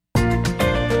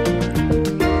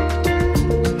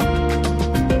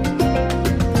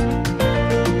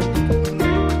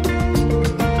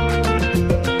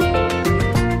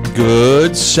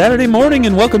Good Saturday morning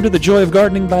and welcome to the Joy of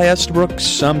Gardening by Estabrook.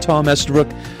 I'm Tom Estabrook.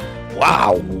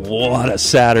 Wow, what a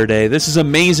Saturday. This is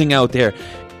amazing out there.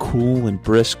 Cool and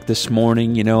brisk this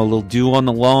morning, a little dew on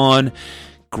the lawn,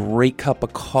 great cup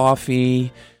of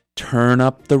coffee, turn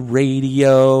up the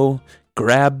radio,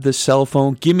 grab the cell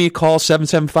phone, give me a call,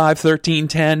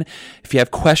 775-1310. If you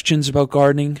have questions about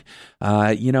gardening,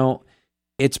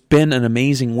 it's been an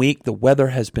amazing week. The weather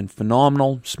has been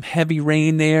phenomenal. Some heavy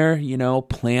rain there.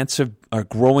 Plants are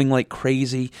growing like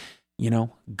crazy.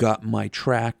 Got my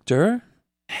tractor.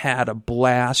 Had a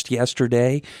blast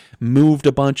yesterday. Moved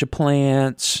a bunch of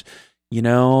plants.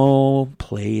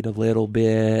 Played a little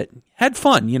bit. Had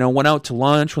fun. Went out to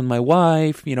lunch with my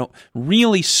wife.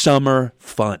 Really summer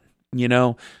fun.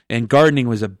 And gardening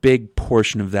was a big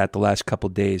portion of that the last couple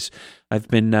of days. I've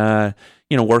been,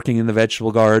 working in the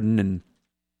vegetable garden and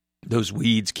those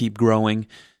weeds keep growing.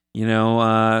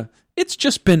 It's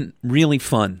just been really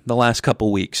fun the last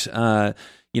couple weeks.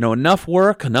 Enough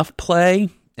work, enough play.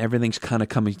 Everything's kind of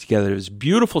coming together. It's a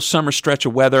beautiful summer stretch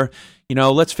of weather.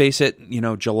 Let's face it,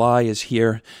 July is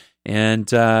here and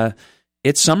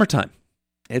it's summertime.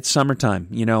 It's summertime.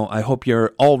 I hope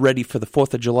you're all ready for the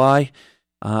 4th of July.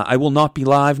 I will not be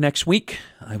live next week.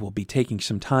 I will be taking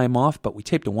some time off, but we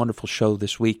taped a wonderful show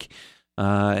this week.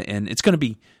 And it's going to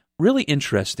be really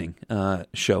interesting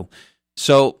show.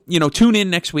 So, tune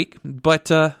in next week. But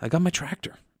I got my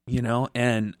tractor,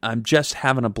 and I'm just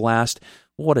having a blast.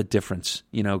 What a difference,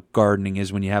 gardening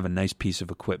is when you have a nice piece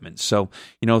of equipment. So,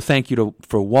 thank you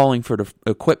for Wallingford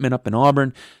Equipment up in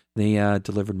Auburn. They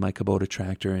delivered my Kubota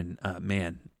tractor, and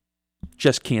man,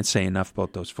 just can't say enough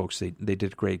about those folks. They did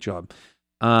a great job.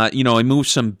 I moved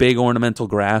some big ornamental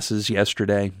grasses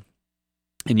yesterday.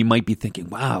 And you might be thinking,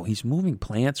 wow, he's moving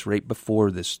plants right before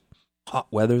this hot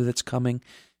weather that's coming.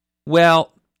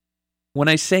 Well, when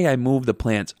I say I moved the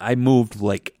plants, I moved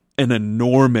like an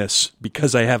enormous,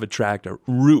 because I have a tractor,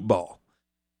 root ball.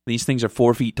 These things are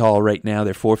 4 feet tall right now.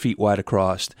 They're 4 feet wide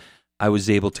across. I was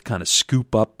able to kind of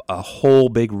scoop up a whole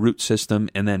big root system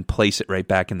and then place it right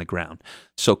back in the ground.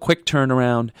 So quick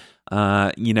turnaround,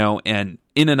 and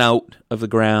in and out of the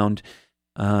ground,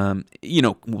 a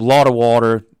lot of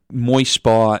water, moist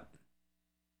spot.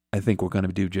 I think we're going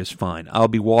to do just fine. I'll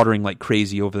be watering like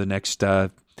crazy over the next,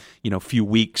 few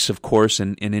weeks, of course,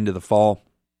 and into the fall.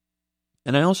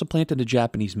 And I also planted a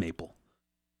Japanese maple.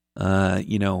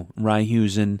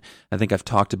 Ryuzen, I think I've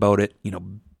talked about it,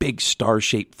 big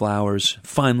star-shaped flowers.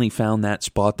 Finally found that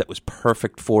spot that was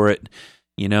perfect for it,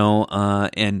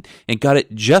 and got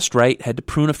it just right. Had to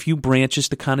prune a few branches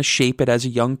to kind of shape it as a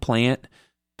young plant.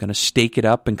 Going to stake it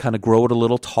up and kind of grow it a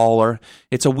little taller.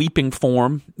 It's a weeping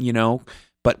form,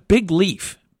 but big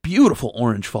leaf, beautiful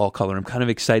orange fall color. I'm kind of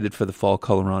excited for the fall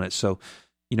color on it. So,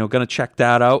 going to check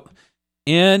that out.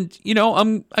 And,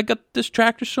 I got this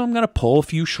tractor, so I'm going to pull a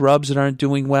few shrubs that aren't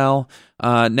doing well.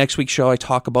 Next week's show, I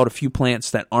talk about a few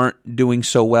plants that aren't doing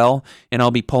so well, and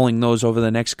I'll be pulling those over the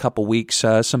next couple weeks,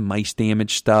 some mice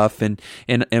damage stuff and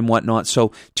whatnot.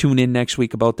 So tune in next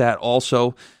week about that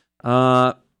also.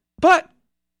 But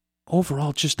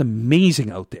overall, just amazing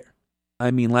out there. I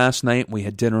mean, last night we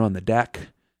had dinner on the deck.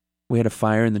 We had a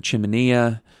fire in the chimney.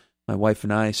 My wife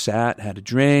and I sat, had a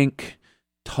drink,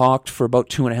 talked for about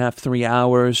 2.5, 3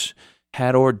 hours,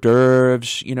 had hors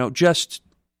d'oeuvres, just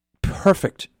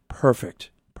perfect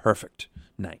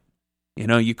night.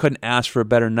 You couldn't ask for a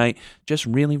better night. Just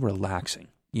really relaxing,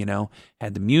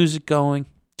 had the music going,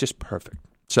 just perfect.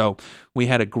 So we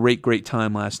had a great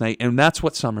time last night, and that's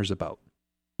what summer's about.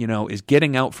 Is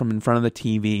getting out from in front of the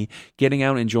TV, getting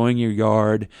out, enjoying your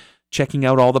yard, checking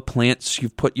out all the plants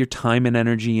you've put your time and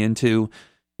energy into,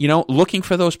 looking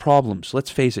for those problems. Let's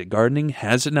face it, gardening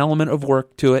has an element of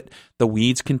work to it. The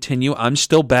weeds continue. I'm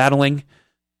still battling,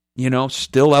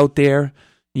 still out there,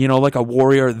 like a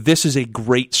warrior. This is a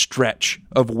great stretch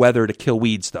of weather to kill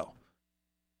weeds, though.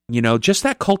 Just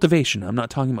that cultivation. I'm not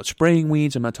talking about spraying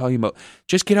weeds. I'm not talking about,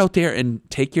 just get out there and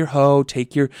take your hoe,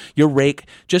 take your rake,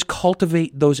 just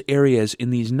cultivate those areas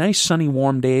in these nice sunny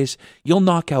warm days. You'll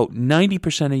knock out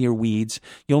 90% of your weeds.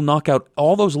 You'll knock out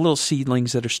all those little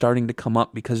seedlings that are starting to come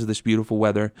up because of this beautiful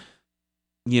weather.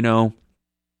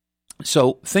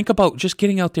 So think about just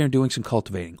getting out there and doing some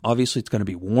cultivating. Obviously, it's going to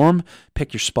be warm.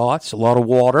 Pick your spots, a lot of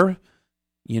water,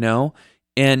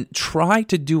 and try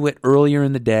to do it earlier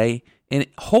in the day. And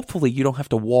hopefully you don't have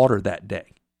to water that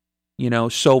day,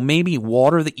 So maybe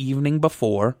water the evening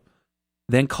before,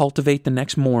 then cultivate the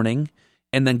next morning,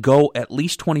 and then go at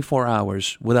least 24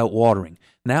 hours without watering.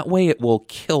 And that way it will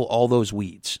kill all those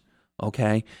weeds,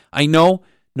 okay? I know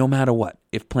no matter what,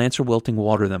 if plants are wilting,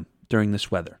 water them during this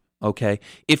weather, okay?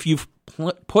 If you've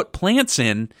put plants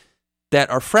in that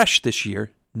are fresh this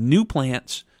year, new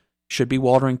plants, should be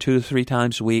watering 2 to 3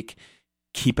 times a week.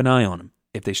 Keep an eye on them.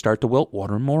 If they start to wilt,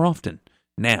 water them more often.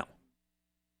 Now,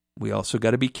 we also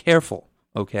got to be careful,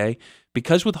 okay?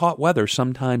 Because with hot weather,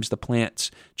 sometimes the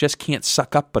plants just can't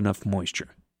suck up enough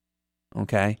moisture,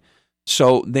 okay?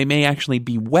 So they may actually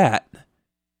be wet,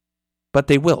 but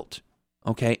they wilt,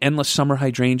 okay? Endless summer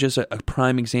hydrangeas, a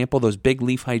prime example, those big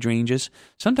leaf hydrangeas,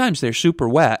 sometimes they're super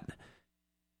wet,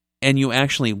 and you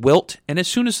actually wilt, and as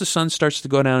soon as the sun starts to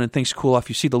go down and things cool off,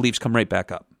 you see the leaves come right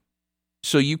back up.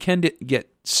 So you can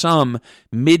get some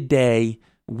midday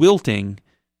wilting,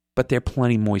 but they're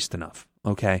plenty moist enough,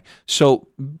 okay? So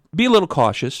be a little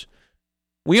cautious.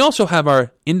 We also have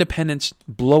our Independence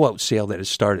blowout sale that has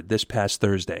started this past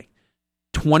Thursday.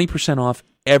 20% off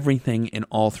everything in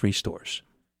all 3 stores.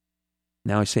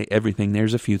 Now I say everything.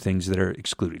 There's a few things that are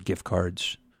excluded. Gift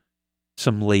cards,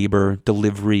 some labor,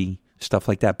 delivery, stuff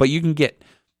like that. But you can get,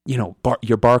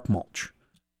 your bark mulch.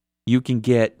 You can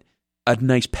get a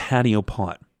nice patio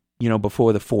pot,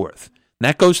 before the 4th. And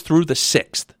that goes through the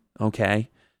 6th, okay?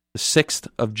 The 6th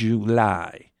of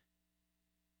July.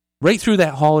 Right through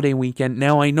that holiday weekend.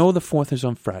 Now, I know the 4th is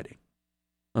on Friday.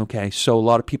 Okay, so a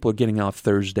lot of people are getting off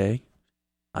Thursday.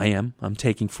 I am. I'm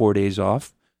taking 4 days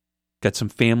off. Got some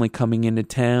family coming into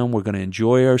town. We're going to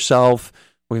enjoy ourselves.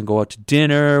 We're going to go out to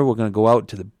dinner. We're going to go out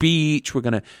to the beach. We're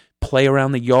going to play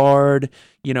around the yard.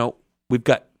 We've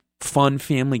got fun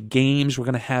family games. We're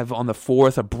going to have on the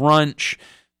 4th a brunch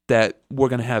that we're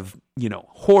going to have,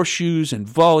 horseshoes and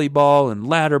volleyball and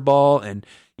ladder ball and,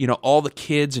 all the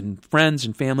kids and friends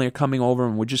and family are coming over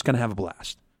and we're just going to have a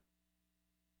blast.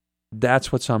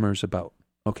 That's what summer is about,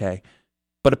 okay?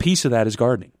 But a piece of that is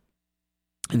gardening.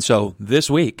 And so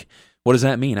this week, what does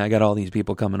that mean? I got all these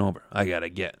people coming over. I got to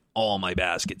get all my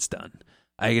baskets done.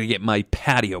 I got to get my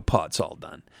patio pots all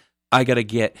done. I got to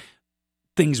get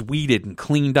things weeded and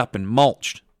cleaned up and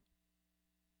mulched.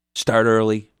 Start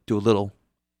early, do a little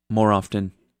more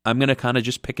often. I'm going to kind of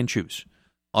just pick and choose.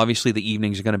 Obviously, the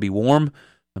evenings are going to be warm.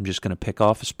 I'm just going to pick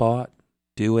off a spot,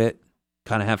 do it,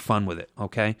 kind of have fun with it,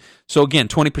 okay? So again,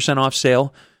 20% off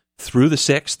sale through the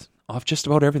 6th, off just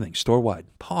about everything, store-wide.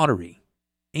 Pottery,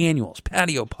 annuals,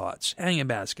 patio pots, hanging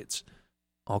baskets,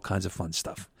 all kinds of fun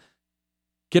stuff.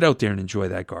 Get out there and enjoy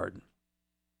that garden.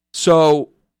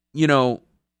 So,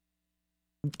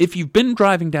 if you've been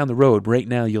driving down the road right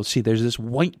now, you'll see there's this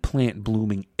white plant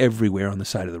blooming everywhere on the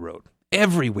side of the road.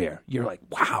 Everywhere. You're like,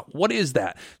 wow, what is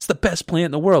that? It's the best plant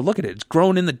in the world. Look at it. It's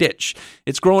growing in the ditch.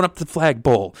 It's growing up the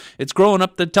flagpole. It's growing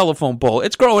up the telephone pole.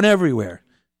 It's growing everywhere.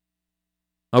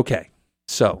 Okay,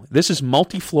 so this is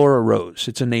Multiflora rose.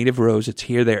 It's a native rose. It's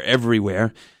here, there,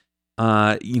 everywhere.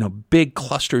 Big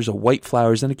clusters of white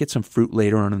flowers. Then it gets some fruit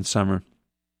later on in the summer.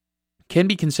 Can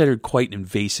be considered quite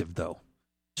invasive, though.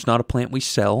 It's not a plant we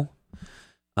sell.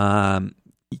 Can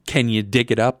you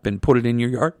dig it up and put it in your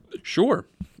yard? Sure.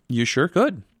 You sure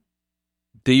could.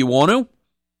 Do you want to?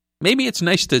 Maybe it's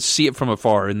nice to see it from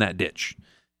afar in that ditch,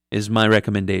 is my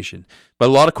recommendation. But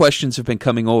a lot of questions have been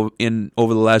coming over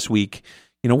the last week.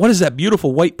 What is that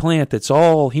beautiful white plant that's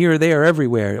all here, there,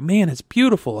 everywhere? Man, it's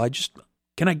beautiful.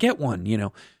 Can I get one?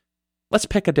 Let's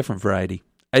pick a different variety.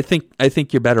 I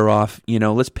think you're better off.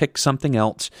 Let's pick something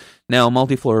else. Now,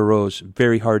 Multiflora rose,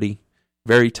 very hardy,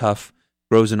 very tough,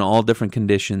 grows in all different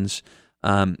conditions.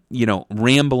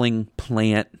 Rambling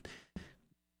plant.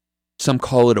 Some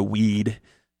call it a weed.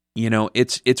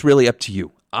 It's really up to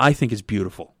you. I think it's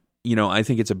beautiful. I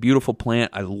think it's a beautiful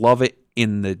plant. I love it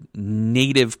in the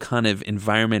native kind of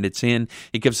environment it's in.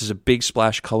 It gives us a big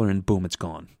splash color and boom, it's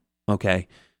gone. Okay.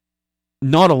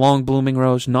 Not a long blooming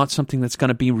rose, not something that's going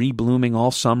to be reblooming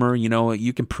all summer.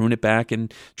 You can prune it back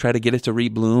and try to get it to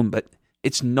rebloom, but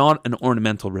it's not an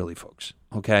ornamental really, folks.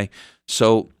 Okay.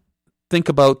 So think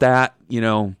about that.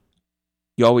 You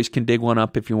always can dig one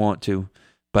up if you want to,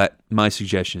 but my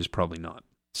suggestion is probably not.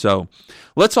 So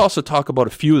let's also talk about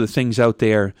a few of the things out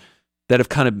there that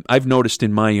have I've noticed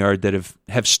in my yard that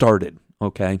have started,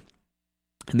 okay?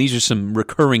 And these are some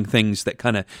recurring things that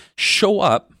kind of show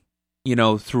up,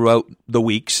 throughout the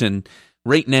weeks. And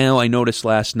right now, I noticed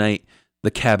last night,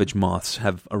 the cabbage moths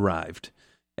have arrived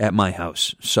at my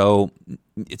house. So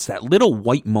it's that little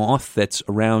white moth that's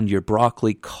around your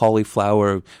broccoli,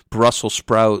 cauliflower, Brussels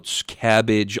sprouts,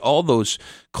 cabbage, all those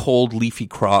cold leafy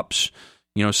crops,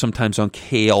 sometimes on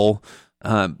kale.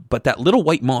 But that little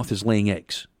white moth is laying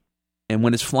eggs. And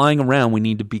when it's flying around, we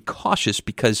need to be cautious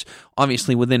because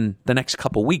obviously within the next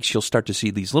couple weeks, you'll start to see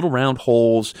these little round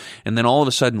holes, and then all of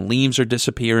a sudden leaves are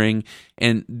disappearing,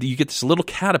 and you get this little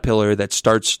caterpillar that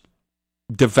starts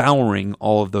devouring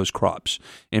all of those crops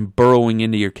and burrowing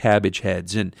into your cabbage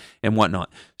heads and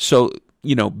whatnot. So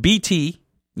BT,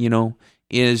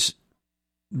 is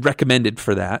recommended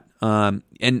for that.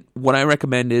 And what I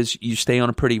recommend is you stay on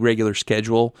a pretty regular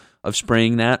schedule of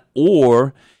spraying that,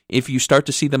 or if you start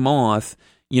to see the moth,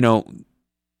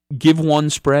 give one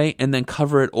spray and then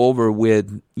cover it over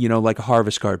with, like a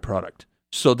Harvest Guard product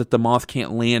so that the moth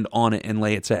can't land on it and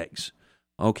lay its eggs.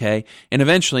 Okay? And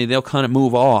eventually they'll kind of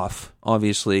move off,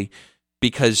 obviously,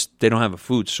 because they don't have a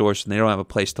food source and they don't have a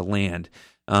place to land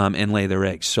and lay their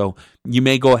eggs. So you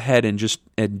may go ahead and just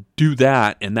do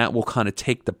that, and that will kind of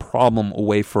take the problem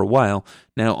away for a while.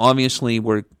 Now, obviously,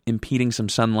 we're impeding some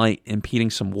sunlight, impeding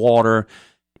some water.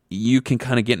 You can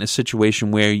kind of get in a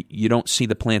situation where you don't see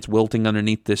the plants wilting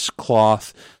underneath this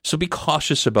cloth. So be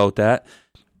cautious about that.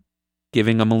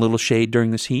 Giving them a little shade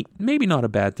during this heat, maybe not a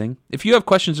bad thing. If you have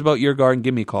questions about your garden,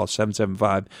 give me a call,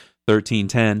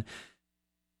 775-1310.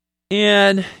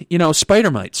 And,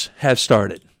 spider mites have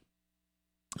started.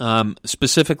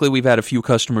 Specifically, we've had a few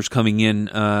customers coming in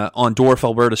on dwarf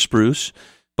Alberta spruce,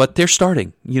 but they're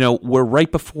starting. We're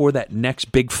right before that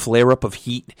next big flare-up of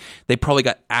heat. They probably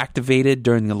got activated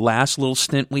during the last little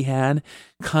stint we had,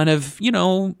 kind of,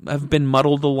 have been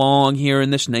muddled along here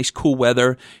in this nice cool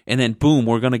weather, and then boom,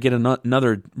 we're going to get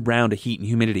another round of heat and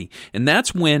humidity. And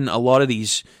that's when a lot of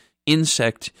these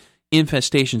insect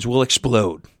infestations will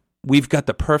explode. We've got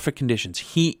the perfect conditions: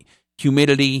 heat,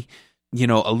 humidity,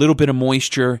 a little bit of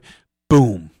moisture,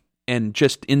 boom. And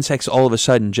just insects all of a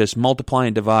sudden just multiply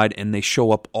and divide, and they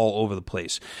show up all over the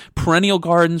place. Perennial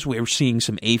gardens, we're seeing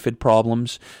some aphid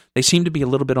problems. They seem to be a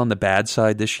little bit on the bad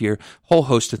side this year. Whole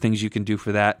host of things you can do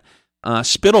for that.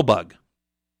 Spittlebug.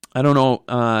 I don't know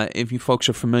if you folks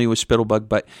are familiar with spittlebug,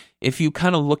 but if you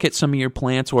kind of look at some of your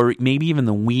plants, or maybe even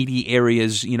the weedy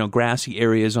areas, grassy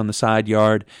areas on the side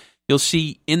yard, you'll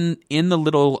see in the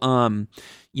little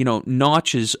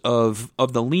notches of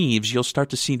the leaves, you'll start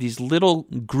to see these little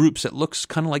groups that looks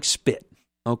kind of like spit,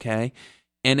 okay?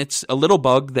 And it's a little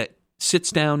bug that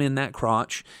sits down in that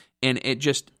crotch, and it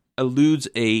just eludes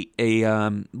a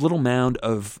little mound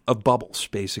of bubbles,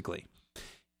 basically.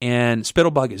 And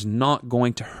spittlebug is not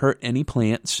going to hurt any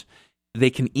plants. They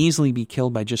can easily be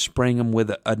killed by just spraying them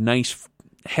with a nice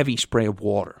heavy spray of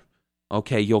water.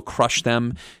 Okay, you'll crush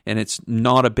them, and it's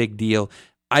not a big deal.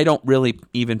 I don't really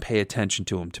even pay attention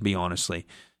to them, to be honestly.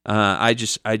 I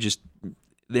just,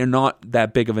 they're not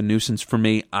that big of a nuisance for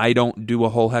me. I don't do a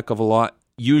whole heck of a lot.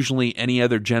 Usually any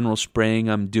other general spraying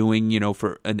I'm doing,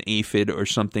 for an aphid or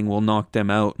something will knock them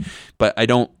out. But I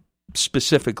don't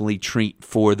specifically treat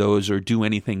for those or do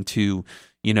anything to,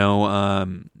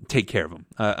 take care of them.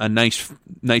 A nice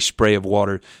spray of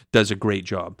water does a great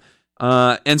job.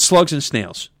 And slugs and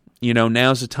snails.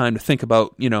 Now's the time to think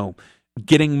about,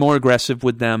 getting more aggressive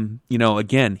with them.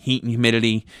 Again, heat and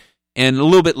humidity. And a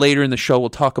little bit later in the show, we'll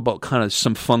talk about kind of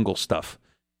some fungal stuff.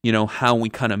 How we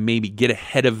kind of maybe get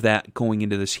ahead of that going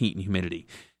into this heat and humidity.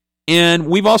 And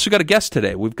we've also got a guest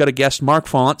today. We've got a guest, Mark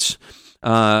Fonts,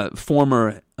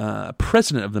 former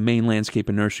president of the Maine Landscape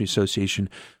and Nursery Association.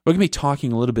 We're going to be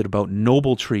talking a little bit about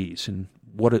noble trees and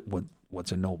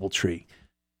what's a noble tree.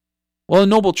 Well, a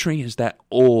noble tree is that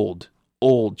old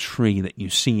tree that you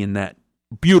see in that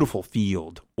beautiful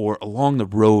field or along the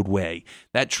roadway,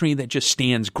 that tree that just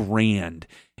stands grand.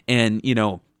 And,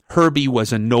 Herbie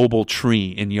was a noble tree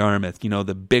in Yarmouth,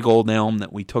 the big old elm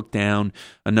that we took down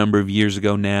a number of years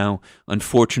ago now.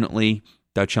 Unfortunately,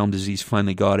 Dutch elm disease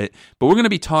finally got it. But we're going to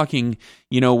be talking,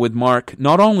 with Mark,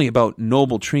 not only about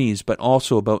noble trees, but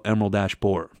also about emerald ash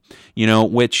borer,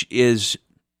 which is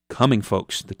coming,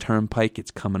 folks. The turnpike,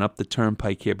 it's coming up the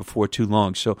turnpike here before too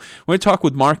long. So we're going to talk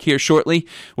with Mark here shortly.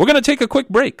 We're going to take a quick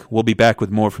break. We'll be back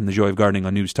with more from The Joy of Gardening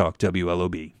on News Talk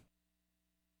WLOB.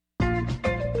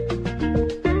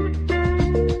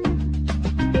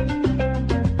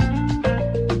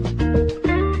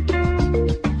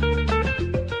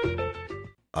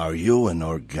 Are you an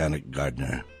organic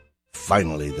gardener?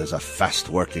 Finally, there's a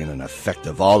fast-working and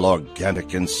effective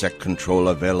all-organic insect control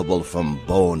available from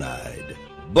Bonide.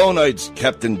 Bonide's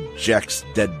Captain Jack's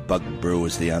Dead Bug Brew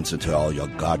is the answer to all your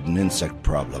garden insect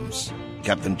problems.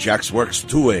 Captain Jack's works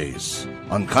two ways: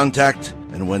 on contact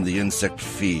and when the insect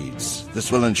feeds.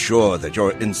 This will ensure that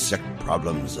your insect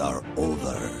problems are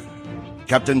over.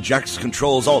 Captain Jack's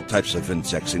controls all types of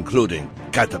insects, including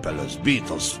caterpillars,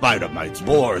 beetles, spider mites,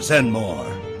 borers, and more.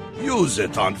 Use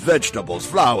it on vegetables,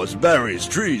 flowers, berries,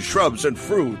 trees, shrubs, and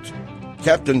fruit.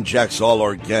 Captain Jack's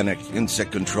all-organic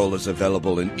insect control is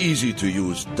available in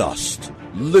easy-to-use dust,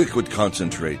 liquid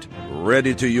concentrate,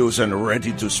 ready-to-use and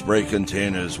ready-to-spray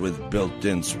containers with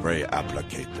built-in spray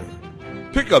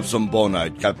applicator. Pick up some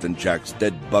Bonide Captain Jack's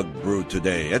Dead Bug Brew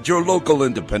today at your local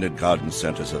independent garden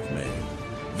centers of Maine.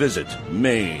 Visit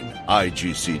maineirb.ca.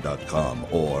 igc.com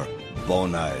or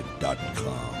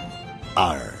bonide.com.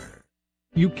 Arr.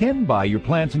 You can buy your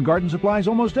plants and garden supplies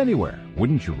almost anywhere.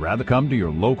 Wouldn't you rather come to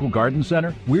your local garden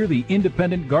center? We're the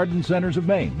Independent Garden Centers of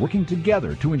Maine, working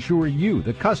together to ensure you,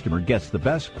 the customer, gets the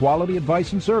best quality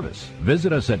advice and service.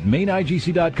 Visit us at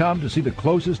maineigc.com to see the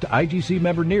closest IGC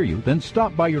member near you, then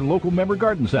stop by your local member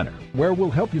garden center, where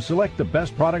we'll help you select the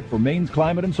best product for Maine's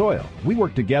climate and soil. We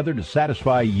work together to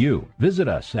satisfy you. Visit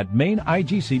us at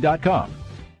maineigc.com.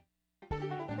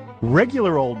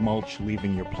 Regular old mulch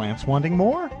leaving your plants wanting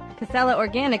more? Casella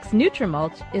Organics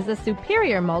Nutrimulch is a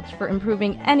superior mulch for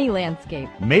improving any landscape.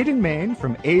 Made in Maine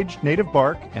from aged native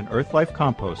bark and Earthlife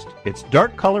compost, its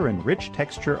dark color and rich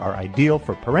texture are ideal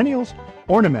for perennials,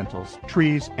 ornamentals,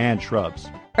 trees, and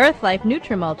shrubs. Earthlife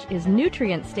Nutrimulch is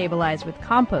nutrient stabilized with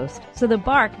compost, so the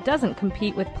bark doesn't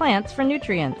compete with plants for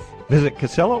nutrients. Visit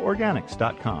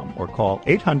CasellaOrganics.com or call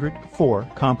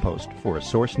 800-4-COMPOST for a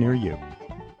source near you.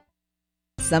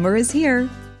 Summer is here.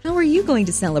 How are you going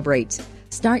to celebrate?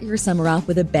 Start your summer off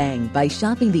with a bang by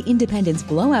shopping the Independence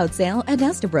Blowout Sale at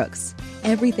Estabrooks.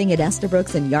 Everything at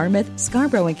Estabrooks in Yarmouth,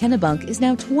 Scarborough, and Kennebunk is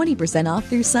now 20% off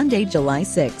through Sunday, July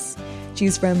 6.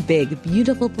 Choose from big,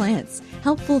 beautiful plants,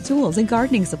 helpful tools and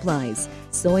gardening supplies,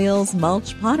 soils,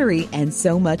 mulch, pottery, and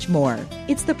so much more.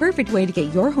 It's the perfect way to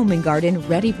get your home and garden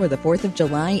ready for the 4th of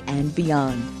July and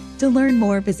beyond. To learn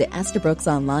more, visit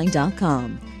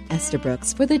EstabrooksOnline.com.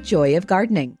 Estabrooks, for the joy of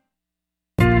gardening.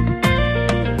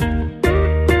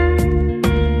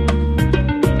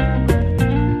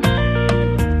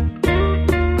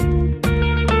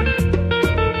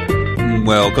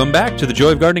 Welcome back to the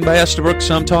Joy of Gardening by Estabrooks.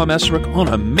 I'm Tom Estabrooks on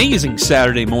an amazing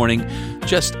Saturday morning.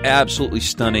 Just absolutely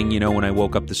stunning. You know, when I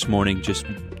woke up this morning, just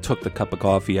took the cup of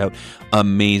coffee out.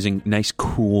 Amazing, nice,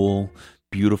 cool,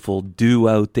 beautiful dew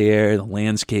out there. The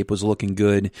landscape was looking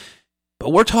good.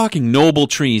 But we're talking noble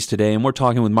trees today, and we're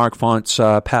talking with Mark Fonts,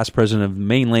 past president of the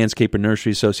Maine Landscape and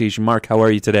Nursery Association. Mark, how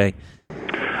are you today?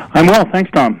 I'm well, thanks,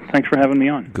 Tom. Thanks for having me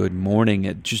on. Good morning.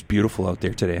 It's just beautiful out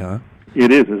there today, huh?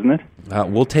 It is, isn't it?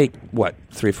 We'll take,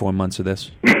 3 or 4 months of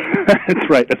this? That's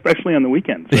right, especially on the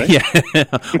weekends, right? Yeah,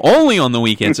 only on the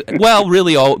weekends. Well,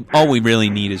 really, all we really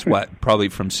need is probably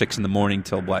from 6 in the morning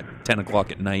till 10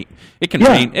 o'clock at night. It can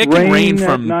rain. It can rain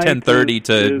from 10:30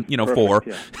 to perfect, 4.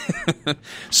 Yeah.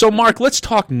 So, Mark, let's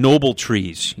talk noble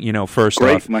trees. First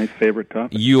Great, off, my favorite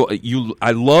topic.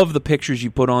 I love the pictures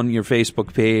you put on your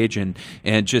Facebook page, and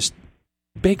just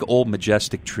big old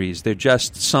majestic trees. They're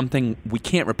just something we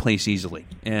can't replace easily.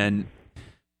 And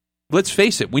let's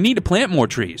face it, we need to plant more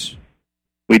trees.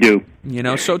 We do.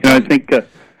 I think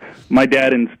my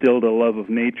dad instilled a love of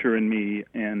nature in me,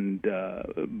 and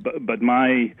but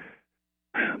my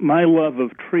love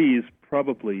of trees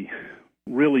probably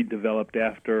really developed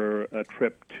after a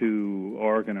trip to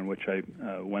Oregon, in which I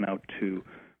went out to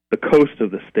the coast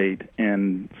of the state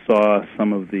and saw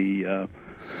some of the,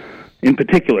 in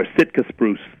particular, Sitka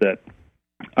spruce that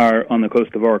are on the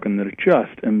coast of Oregon that are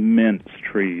just immense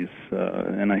trees.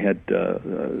 And I had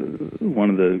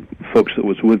one of the folks that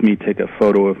was with me take a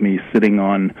photo of me sitting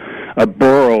on a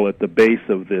burl at the base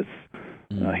of this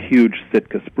huge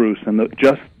Sitka spruce. And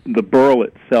the burl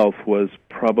itself was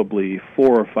probably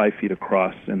 4 or 5 feet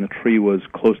across, and the tree was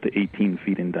close to 18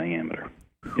 feet in diameter.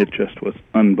 It just was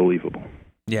unbelievable.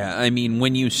 Yeah, I mean,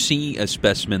 when you see a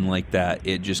specimen like that,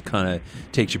 it just kind of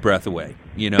takes your breath away.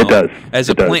 It does. As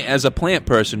a plant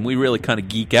person, we really kind of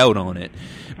geek out on it.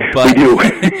 But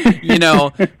we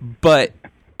do. But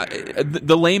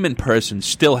the layman person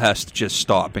still has to just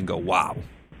stop and go, "Wow."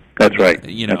 That's right.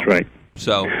 That's right.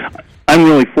 So I'm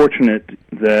really fortunate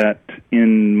that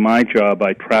in my job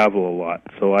I travel a lot,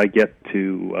 so I get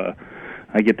to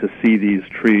see these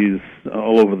trees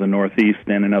all over the Northeast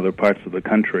and in other parts of the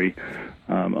country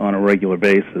on a regular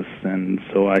basis. And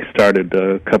so I started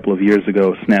a couple of years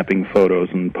ago snapping photos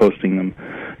and posting them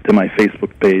to my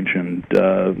Facebook page and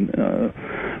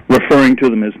referring to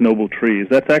them as noble trees.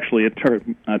 That's actually a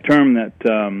term that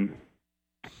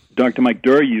Dr. Mike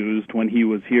Durr used when he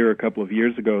was here a couple of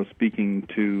years ago speaking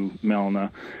to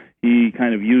Melna. He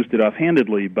kind of used it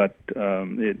offhandedly, but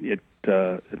it's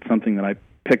something that I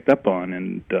picked up on,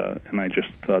 and I just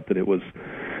thought that it was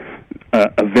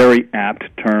a very apt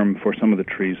term for some of the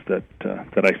trees that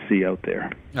I see out there.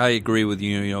 I agree with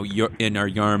you. In our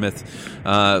Yarmouth,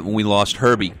 we lost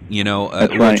Herbie.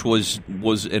 That's right. Which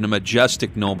was a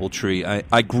majestic, noble tree.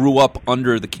 I grew up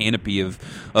under the canopy of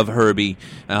Herbie.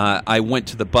 I went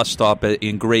to the bus stop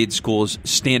in grade schools,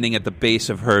 standing at the base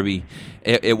of Herbie.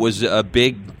 It was a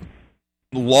big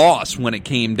loss when it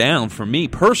came down for me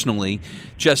personally.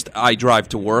 Just I drive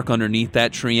to work underneath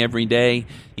that tree every day.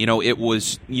 It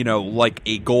was, like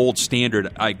a gold standard.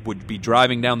 I would be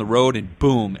driving down the road and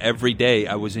boom, every day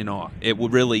I was in awe. It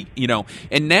would really,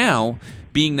 and now,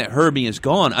 being that Herbie is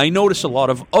gone, I notice a lot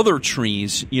of other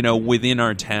trees, within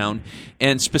our town,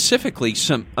 and specifically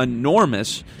some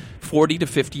enormous 40 to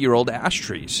 50-year-old ash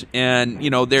trees. And,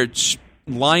 they're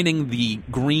lining the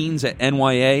greens at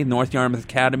NYA, North Yarmouth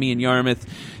Academy in Yarmouth.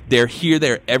 They're here,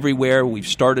 they're everywhere. We've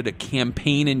started a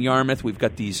campaign in Yarmouth. We've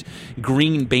got these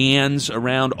green bands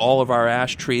around all of our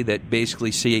ash tree that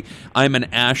basically say, I'm an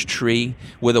ash tree,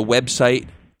 with a website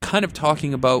kind of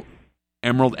talking about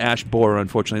emerald ash borer,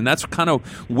 unfortunately. And that's kind of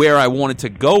where I wanted to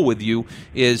go with you,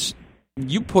 is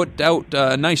you put out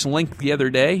a nice link the other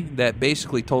day that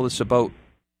basically told us about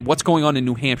what's going on in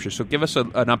New Hampshire. So give us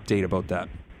an update about that.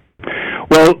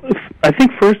 Well, I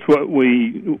think first what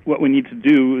we need to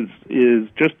do is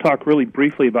just talk really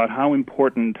briefly about how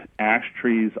important ash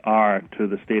trees are to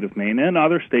the state of Maine and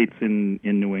other states in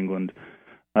New England.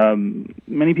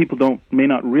 Many people may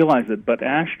not realize it, but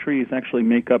ash trees actually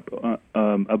make up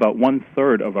about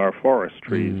 1/3 of our forest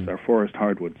trees, our forest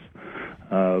hardwoods.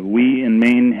 We in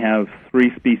Maine have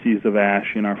 3 species of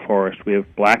ash in our forest. We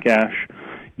have black ash,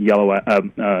 yellow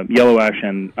ash,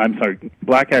 and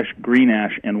black ash, green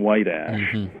ash, and white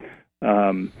ash.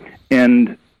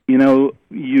 And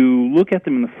you look at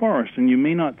them in the forest, and you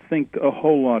may not think a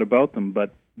whole lot about them,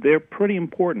 but they're pretty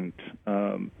important.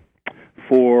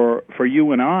 For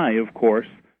you and I, of course,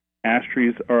 ash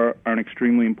trees are an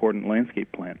extremely important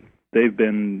landscape plant. They've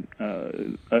been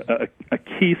a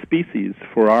key species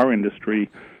for our industry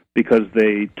because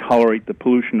they tolerate the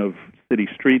pollution of city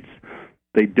streets.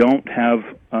 They don't have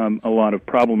a lot of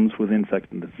problems with insects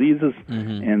and diseases,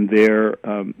 and they're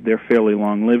fairly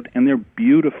long-lived, and they're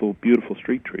beautiful, beautiful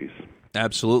street trees.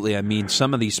 Absolutely. I mean,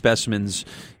 some of these specimens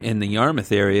in the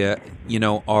Yarmouth area,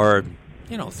 are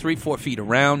 3-4 feet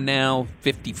around now,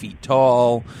 50 feet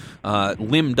tall,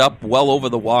 limbed up well over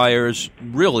the wires,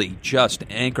 really just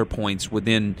anchor points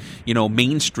within,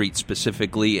 Main Street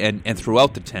specifically and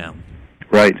throughout the town.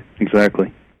 Right,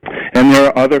 exactly. And there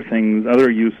are other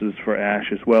uses for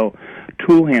ash as well.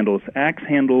 Tool handles, axe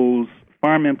handles,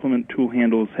 farm implement tool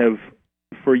handles have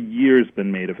for years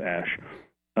been made of ash.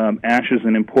 Ash is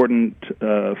an important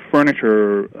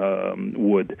furniture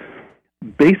wood.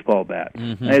 Baseball bats.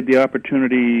 I had the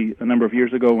opportunity a number of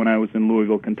years ago when I was in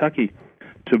Louisville, Kentucky,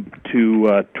 to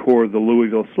tour the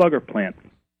Louisville Slugger plant,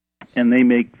 and they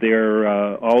make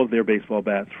all of their baseball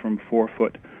bats from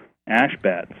 4-foot ash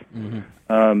bats.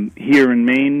 Here in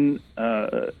Maine,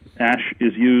 ash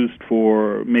is used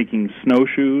for making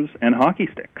snowshoes and hockey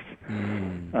sticks.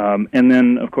 And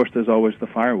then, of course, there's always the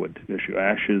firewood issue.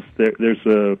 Ash is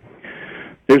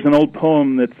There's an old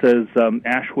poem that says,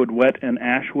 "Ashwood wet and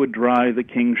ashwood dry, the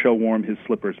king shall warm his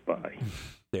slippers by."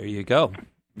 There you go.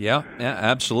 Yeah,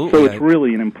 absolutely. So it's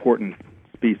really an important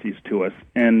species to us,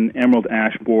 and emerald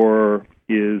ash borer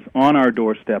is on our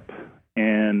doorstep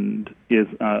and is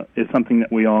something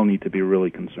that we all need to be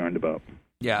really concerned about.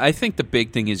 Yeah, I think the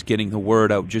big thing is getting the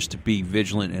word out, just to be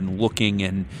vigilant and looking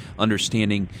and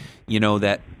understanding,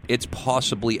 that it's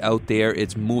possibly out there,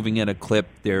 it's moving at a clip.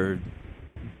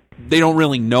 They don't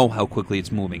really know how quickly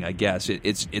it's moving, I guess.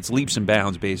 It's leaps and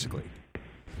bounds, basically.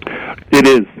 It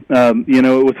is.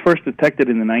 It was first detected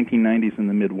in the 1990s in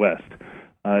the Midwest.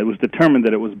 It was determined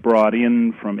that it was brought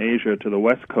in from Asia to the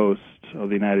west coast of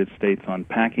the United States on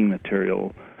packing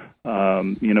material.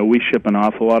 We ship an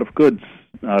awful lot of goods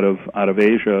out of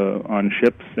Asia on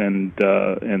ships, and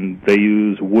they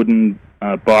use wooden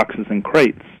boxes and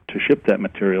crates to ship that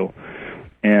material.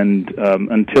 And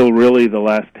until really the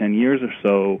last 10 years or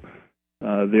so,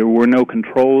 there were no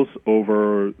controls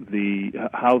over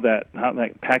how that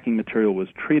packing material was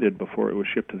treated before it was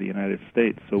shipped to the United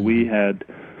States. So we had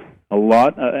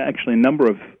a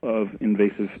number of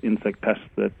invasive insect pests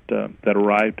that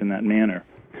arrived in that manner.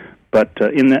 But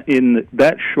in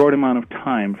that short amount of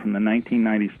time, from the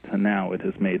 1990s to now, it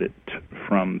has made it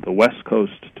from the West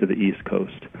Coast to the East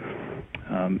Coast.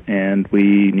 And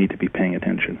we need to be paying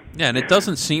attention. Yeah, and it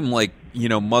doesn't seem like,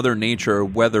 Mother Nature or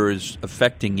weather is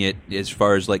affecting it as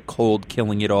far as like cold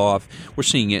killing it off. We're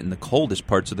seeing it in the coldest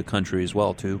parts of the country as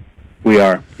well, too. We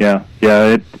are, yeah.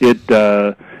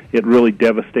 It really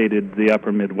devastated the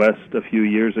upper Midwest a few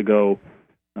years ago.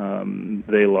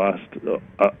 They lost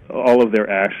all of their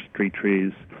ash street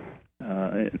trees,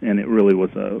 and it really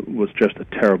was just a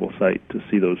terrible sight to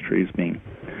see those trees being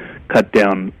cut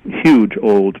down. Huge,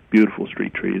 old, beautiful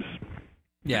street trees.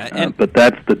 Yeah, but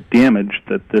that's the damage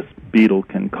that this beetle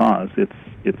can cause.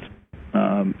 It's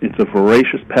a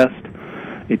voracious pest.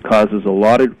 it causes a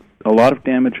lot of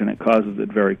damage, and it causes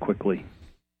it very quickly.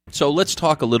 So let's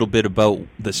talk a little bit about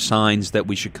the signs that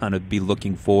we should kind of be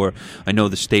looking for. I know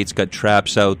the state's got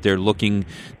traps out. They're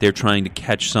trying to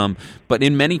catch some. But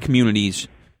in many communities,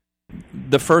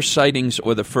 the first sightings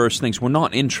or the first things were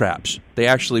not in traps. They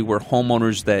actually were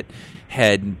homeowners that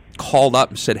had called up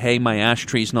and said, hey, my ash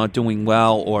tree's not doing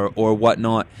well or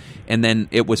whatnot. And then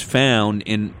it was found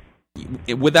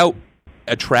without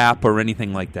a trap or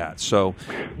anything like that. So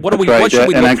what should we look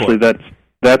for? And actually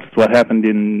that's what happened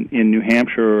in New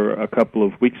Hampshire a couple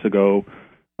of weeks ago.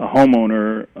 A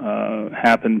homeowner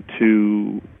happened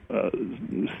to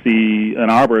see an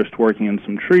arborist working in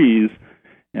some trees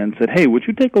and said, hey, would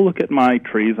you take a look at my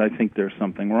trees? I think there's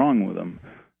something wrong with them.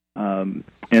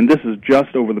 And this is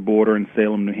just over the border in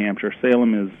Salem, New Hampshire.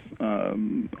 Salem is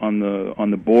on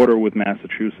the border with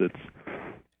Massachusetts.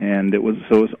 And it was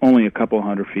only a couple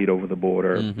hundred feet over the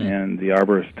border, and the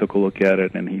arborist took a look at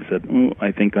it, and he said,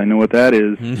 I think I know what that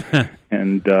is.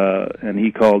 and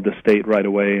he called the state right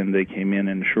away, and they came in,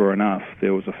 and sure enough,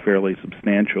 there was a fairly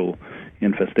substantial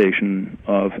infestation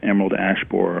of emerald ash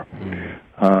borer.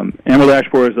 Emerald ash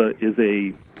borer is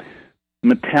a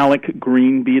metallic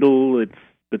green beetle. It's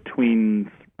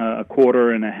between a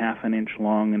quarter and a half an inch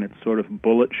long, and it's sort of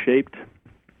bullet-shaped.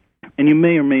 And you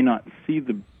may or may not see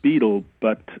the beetle,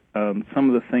 but some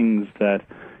of the things that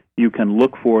you can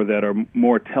look for that are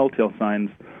more telltale signs.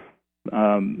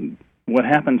 What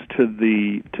happens to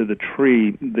the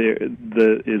tree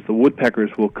is the woodpeckers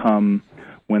will come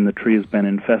when the tree has been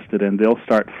infested, and they'll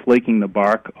start flaking the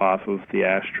bark off of the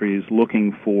ash trees,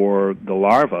 looking for the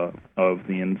larva of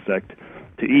the insect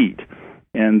to eat,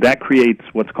 and that creates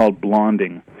what's called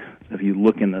blonding. If you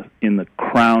look in the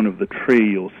crown of the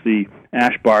tree, you'll see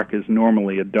ash bark is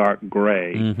normally a dark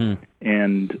gray,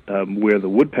 and where the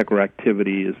woodpecker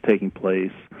activity is taking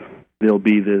place, there'll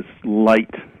be this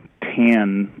light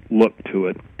tan look to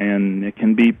it, and it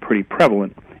can be pretty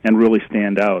prevalent and really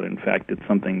stand out. In fact, it's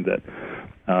something that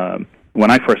when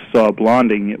I first saw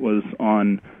blonding, it was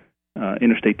on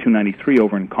Interstate 293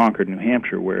 over in Concord, New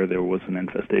Hampshire, where there was an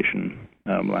infestation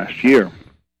last year.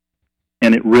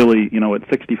 And it really, at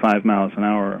 65 miles an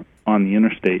hour on the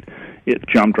interstate, it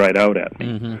jumped right out at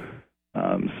me.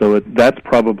 So that's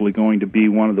probably going to be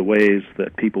one of the ways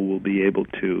that people will be able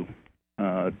to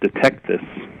detect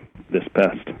this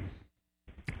pest.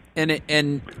 And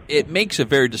it makes a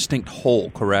very distinct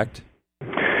hole, correct?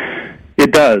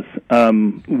 It does.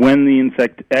 When the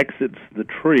insect exits the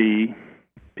tree,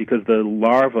 because the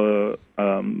larvae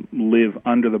live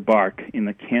under the bark in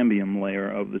the cambium layer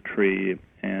of the tree,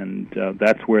 and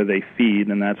that's where they feed,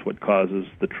 and that's what causes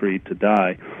the tree to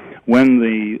die. When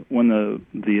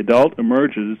the adult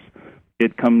emerges,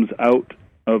 it comes out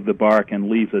of the bark and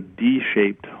leaves a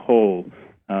D-shaped hole,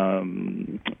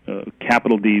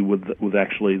 capital D with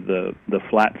actually the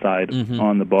flat side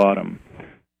on the bottom.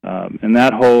 And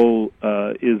that hole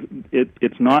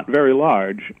it's not very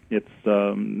large. It's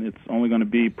only going to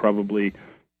be probably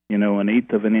an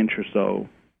eighth of an inch or so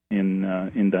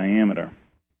in diameter.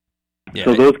 Yeah,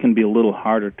 so those can be a little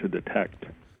harder to detect,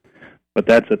 but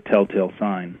that's a telltale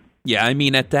sign. Yeah, I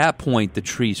mean, at that point, the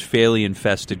tree's fairly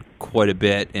infested quite a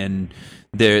bit, and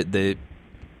the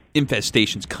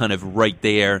infestation's kind of right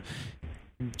there.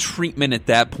 Treatment at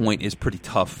that point is pretty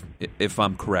tough, if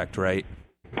I'm correct, right?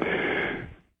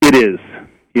 It is.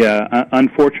 Yeah,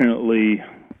 unfortunately,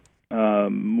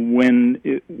 when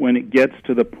it gets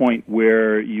to the point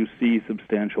where you see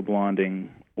substantial blonding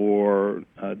or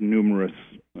numerous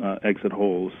exit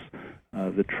holes,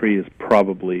 the tree is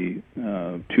probably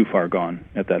too far gone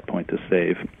at that point to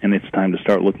save, and it's time to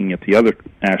start looking at the other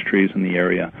ash trees in the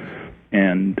area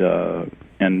and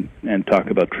talk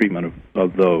about treatment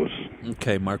of those.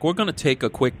 Okay, Mark, we're going to take a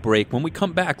quick break. When we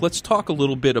come back, let's talk a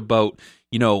little bit about,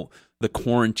 the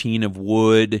quarantine of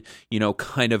wood,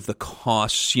 kind of the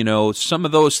costs, some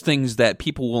of those things that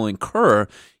people will incur,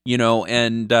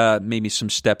 and maybe some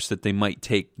steps that they might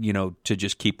take, to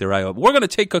just keep their eye open. We're going to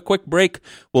take a quick break.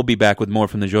 We'll be back with more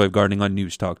from the Joy of Gardening on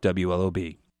News Talk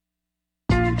WLOB.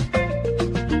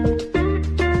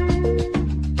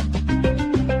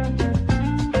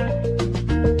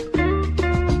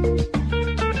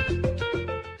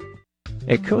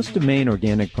 At Coast of Maine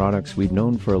Organic Products, we've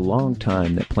known for a long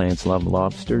time that plants love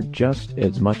lobster just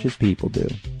as much as people do.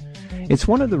 It's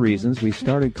one of the reasons we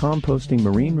started composting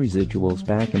marine residuals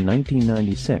back in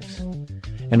 1996.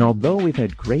 And although we've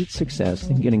had great success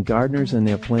in getting gardeners and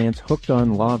their plants hooked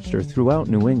on lobster throughout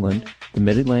New England, the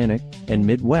Mid-Atlantic, and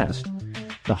Midwest,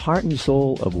 the heart and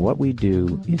soul of what we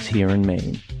do is here in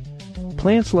Maine.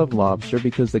 Plants love lobster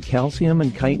because the calcium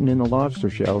and chitin in the lobster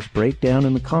shells break down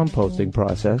in the composting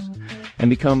process and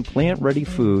become plant-ready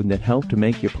food that help to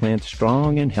make your plants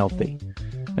strong and healthy.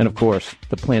 And of course,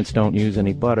 the plants don't use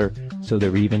any butter, so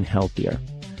they're even healthier.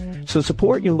 So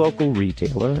support your local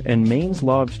retailer and Maine's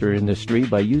lobster industry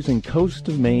by using Coast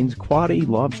of Maine's Quality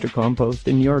Lobster Compost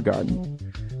in your garden.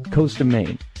 Coast of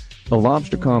Maine, a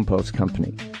lobster compost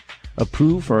company.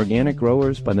 Approved for organic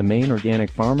growers by the Maine Organic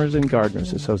Farmers and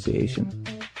Gardeners Association.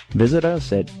 Visit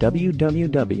us at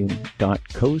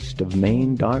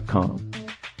www.coastofmaine.com.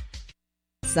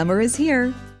 Summer is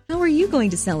here. How are you going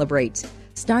to celebrate?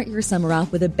 Start your summer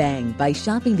off with a bang by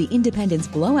shopping the Independence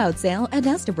Blowout Sale at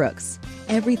Estabrooks.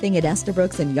 Everything at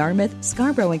Estabrooks in Yarmouth,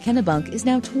 Scarborough, and Kennebunk is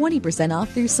now 20%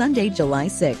 off through Sunday, July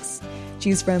 6th.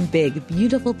 Choose from big,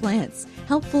 beautiful plants,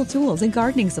 helpful tools and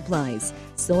gardening supplies,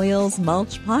 soils,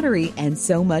 mulch, pottery, and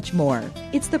so much more.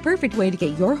 It's the perfect way to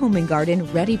get your home and garden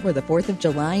ready for the 4th of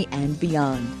July and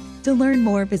beyond. To learn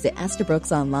more, visit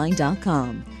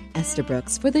EstabrooksOnline.com.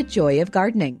 Estabrooks, for the joy of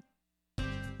gardening.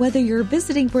 Whether you're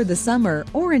visiting for the summer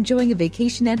or enjoying a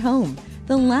vacation at home,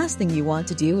 the last thing you want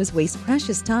to do is waste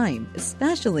precious time,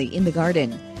 especially in the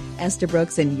garden.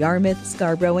 Estabrooks in Yarmouth,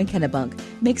 Scarborough, and Kennebunk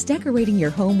makes decorating your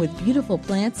home with beautiful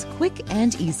plants quick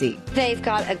and easy. They've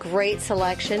got a great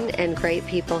selection and great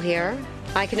people here.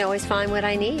 I can always find what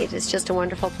I need. It's just a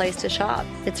wonderful place to shop.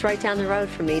 It's right down the road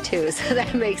from me, too, so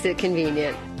that makes it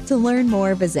convenient. To learn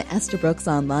more, visit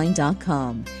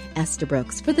EstabrooksOnline.com.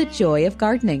 Estabrooks, for the joy of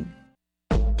gardening.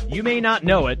 You may not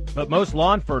know it, but most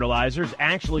lawn fertilizers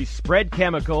actually spread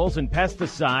chemicals and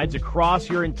pesticides across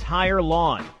your entire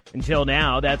lawn. Until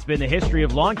now, that's been the history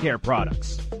of lawn care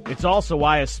products. It's also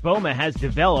why Espoma has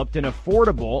developed an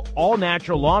affordable,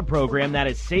 all-natural lawn program that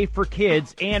is safe for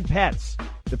kids and pets.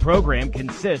 The program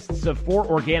consists of 4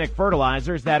 organic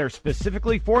fertilizers that are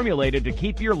specifically formulated to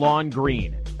keep your lawn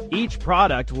green. Each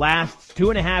product lasts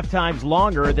 2.5 times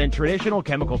longer than traditional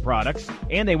chemical products,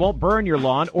 and they won't burn your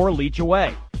lawn or leach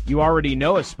away. You already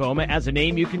know Espoma as a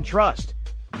name you can trust.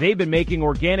 They've been making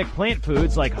organic plant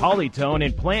foods like Hollytone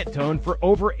and Plant Tone for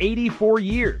over 84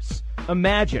 years.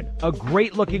 Imagine a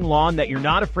great-looking lawn that you're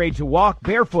not afraid to walk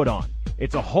barefoot on.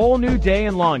 It's a whole new day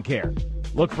in lawn care.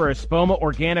 Look for Espoma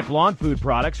organic lawn food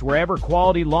products wherever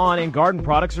quality lawn and garden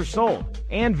products are sold.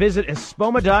 And visit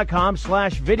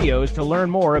espoma.com/videos to learn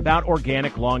more about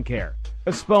organic lawn care.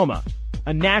 Espoma,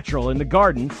 a natural in the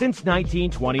garden since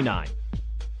 1929.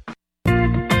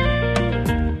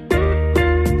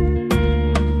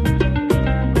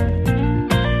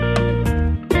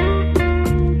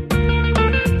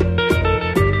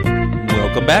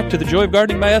 Welcome back to the Joy of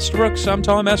Gardening by Estabrooks. I'm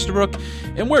Tom Estabrook,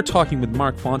 and we're talking with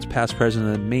Mark Fonts, past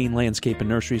president of the Maine Landscape and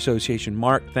Nursery Association.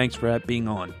 Mark, thanks for being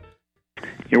on.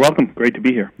 You're welcome. Great to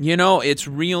be here. You know, it's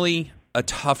really a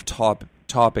tough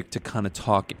topic to kind of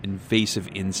talk invasive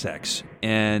insects.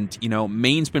 And, you know,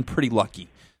 Maine's been pretty lucky.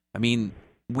 I mean,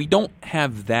 we don't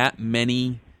have that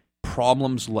many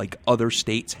problems like other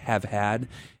states have had,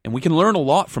 and we can learn a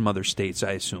lot from other states,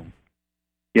 I assume.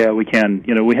 Yeah, we can.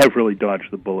 You know, we have really dodged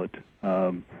the bullet.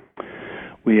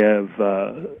 We have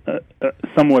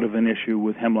somewhat of an issue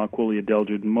with hemlock woolly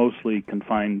adelgid, mostly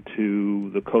confined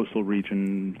to the coastal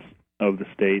regions of the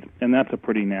state, and that's a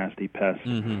pretty nasty pest.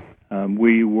 Mm-hmm.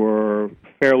 We were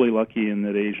fairly lucky in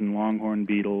that Asian longhorn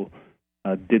beetle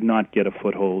did not get a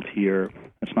foothold here.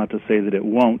 That's not to say that it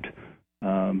won't,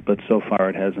 but so far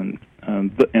it hasn't.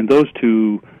 And those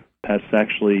two pests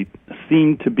actually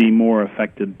seem to be more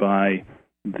affected by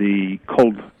the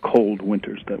cold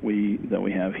winters that we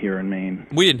have here in Maine.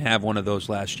 We didn't have one of those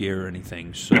last year or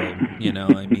anything, so you know,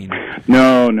 I mean,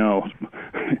 no,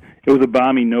 it was a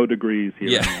balmy no degrees here.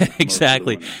 Yeah,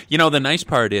 exactly. You know, the nice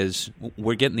part is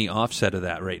we're getting the offset of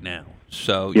that right now.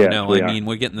 So you know, I mean,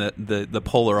 we're getting the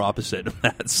polar opposite of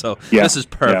that. So this is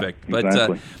perfect. Yeah,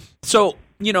 exactly. But so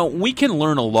you know, we can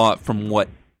learn a lot from what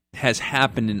has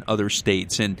happened in other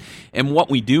states, and what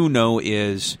we do know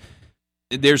is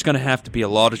there's going to have to be a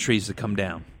lot of trees that come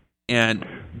down. And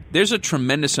there's a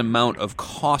tremendous amount of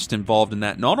cost involved in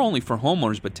that, not only for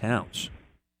homeowners, but towns.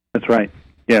 That's right.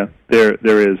 Yeah, there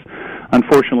is.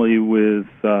 Unfortunately, with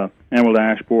emerald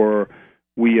ash borer,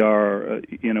 we are,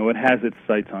 it has its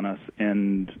sights on us,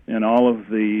 and all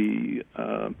the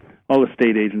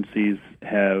state agencies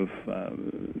have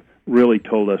really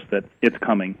told us that it's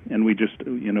coming, and we just,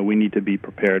 we need to be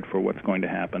prepared for what's going to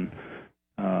happen.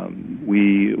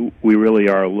 We really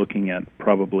are looking at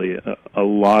probably a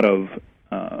lot of,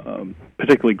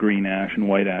 particularly green ash and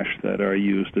white ash that are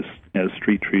used as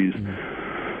street trees,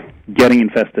 getting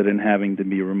infested and having to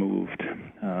be removed.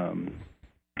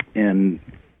 And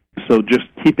so just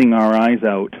keeping our eyes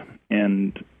out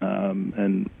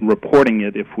and reporting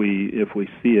it if we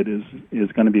see it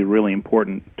is going to be really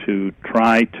important to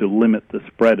try to limit the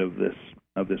spread of this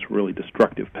really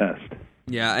destructive pest.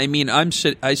 Yeah, I mean, I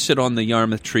sit on the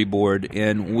Yarmouth Tree Board,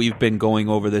 and we've been going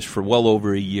over this for well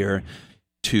over a year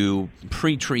to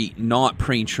pre-treat, not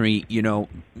pre-treat. You know,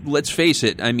 let's face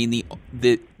it. I mean,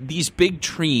 these big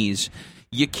trees,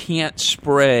 you can't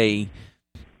spray,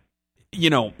 you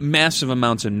know, massive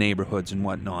amounts of neighborhoods and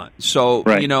whatnot. So,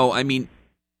 right. You know, I mean,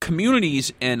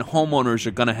 communities and homeowners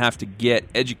are going to have to get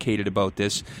educated about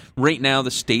this. Right now,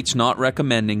 the state's not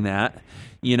recommending that.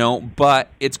 You know, but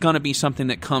it's going to be something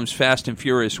that comes fast and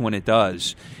furious when it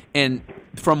does. And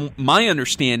from my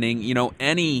understanding, you know,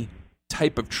 any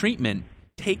type of treatment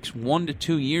takes 1 to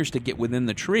 2 years to get within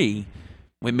the tree.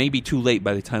 It may be too late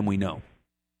by the time we know.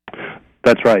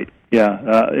 That's right.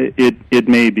 Yeah, it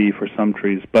may be for some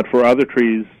trees, but for other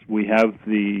trees, we have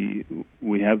the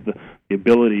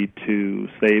ability to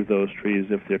save those trees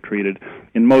if they're treated.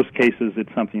 In most cases,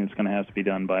 it's something that's going to have to be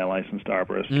done by a licensed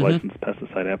arborist, licensed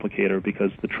pesticide applicator,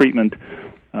 because the treatment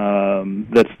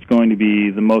that's going to be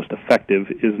the most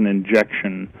effective is an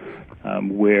injection,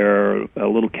 where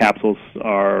little capsules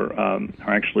are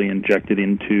actually injected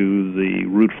into the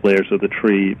root flares of the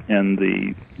tree, and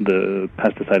the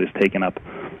pesticide is taken up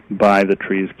by the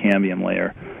tree's cambium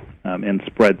layer and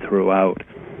spread throughout.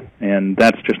 And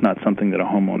that's just not something that a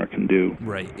homeowner can do.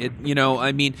 Right.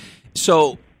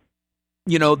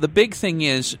 The big thing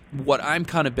is what I'm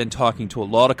kind of been talking to a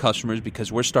lot of customers,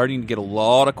 because we're starting to get a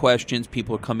lot of questions.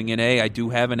 People are coming in, hey, I do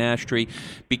have an ash tree,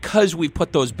 because we've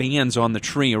put those bands on the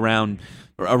tree around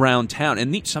town.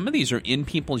 And some of these are in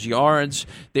people's yards.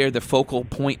 They're the focal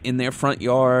point in their front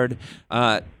yard.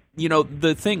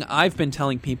 The thing I've been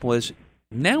telling people is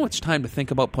now it's time to think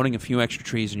about putting a few extra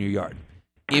trees in your yard.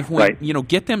 If we, right.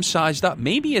 Get them sized up.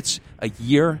 Maybe it's a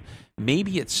year,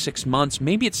 maybe it's 6 months,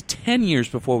 maybe it's 10 years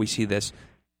before we see this.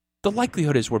 The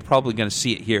likelihood is we're probably going to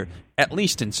see it here, at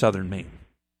least in southern Maine.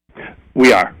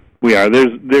 We are.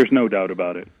 There's no doubt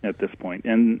about it at this point,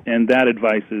 and that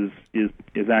advice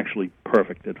is actually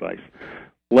perfect advice.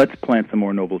 Let's plant some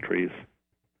more noble trees.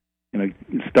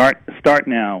 Start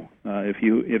now if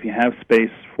you have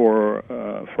space for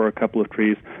a couple of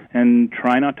trees, and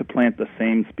try not to plant the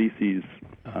same species.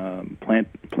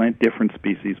 Plant different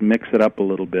species. Mix it up a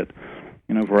little bit.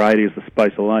 Variety is the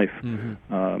spice of life.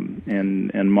 Mm-hmm.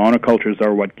 And monocultures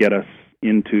are what get us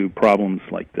into problems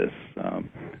like this.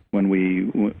 When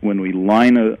we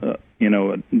line a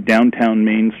downtown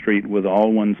Main Street with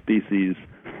all one species,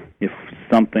 if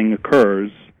something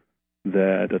occurs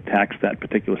that attacks that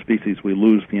particular species, we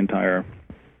lose the entire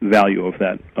value of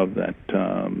that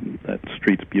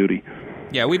street's beauty.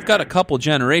 Yeah, we've got a couple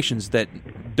generations that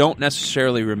don't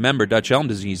necessarily remember Dutch elm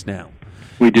disease now.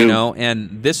 We do.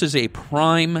 And this is a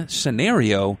prime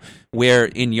scenario where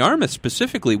in Yarmouth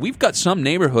specifically, we've got some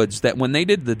neighborhoods that when they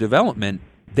did the development,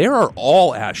 there are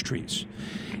all ash trees.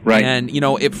 Right. And,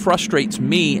 it frustrates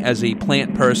me as a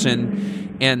plant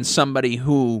person and somebody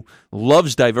who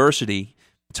loves diversity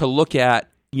to look at,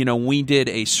 we did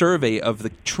a survey of the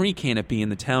tree canopy in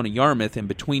the town of Yarmouth, and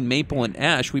between maple and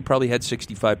ash, we probably had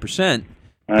 65%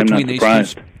 between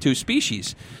these two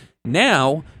species.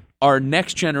 Now, our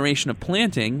next generation of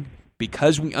planting,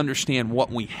 because we understand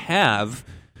what we have,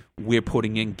 we're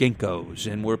putting in ginkgos,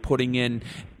 and we're putting in,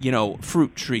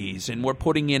 fruit trees, and we're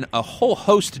putting in a whole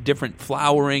host of different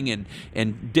flowering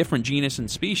and different genus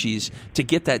and species to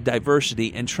get that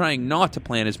diversity, and trying not to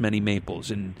plant as many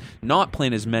maples and not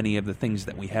plant as many of the things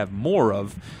that we have more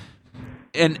of.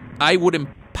 And I would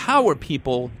empower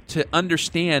people to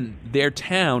understand their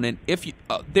town, and if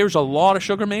there's a lot of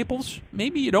sugar maples,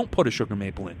 maybe you don't put a sugar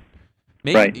maple in.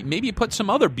 Maybe you put some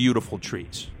other beautiful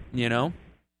trees,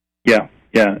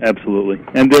 Yeah, absolutely.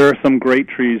 And there are some great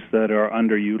trees that are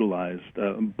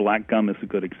underutilized. Black gum is a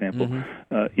good example.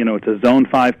 Mm-hmm. It's a Zone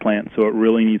 5 plant, so it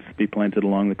really needs to be planted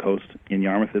along the coast. In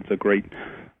Yarmouth, that's a great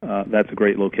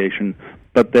location.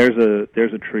 But there's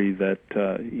a tree that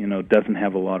doesn't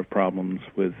have a lot of problems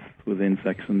with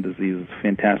insects and diseases.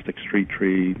 Fantastic street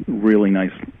tree, really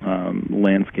nice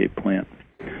landscape plant.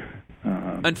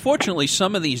 Unfortunately,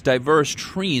 some of these diverse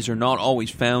trees are not always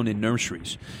found in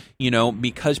nurseries,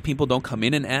 because people don't come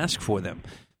in and ask for them.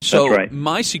 So That's right.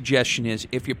 My suggestion is,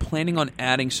 if you're planning on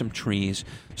adding some trees,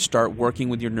 start working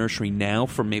with your nursery now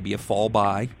for maybe a fall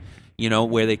buy,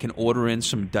 where they can order in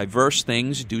some diverse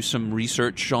things, do some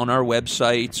research on our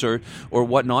websites or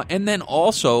whatnot, and then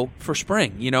also for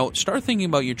spring, start thinking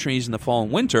about your trees in the fall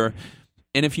and winter.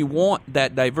 And if you want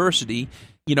that diversity,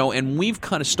 and we've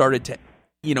kind of started to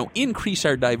increase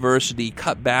our diversity,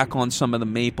 cut back on some of the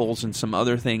maples and some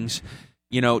other things,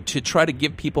 to try to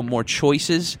give people more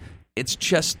choices. It's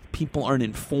just people aren't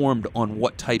informed on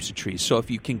what types of trees. So if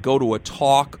you can go to a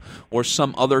talk or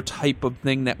some other type of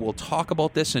thing that will talk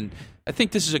about this, and I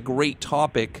think this is a great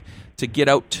topic to get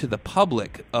out to the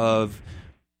public of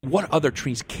what other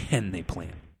trees can they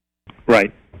plant.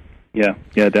 Right. Yeah,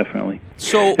 definitely.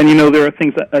 So, and there are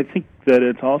things that I think that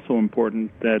it's also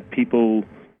important that people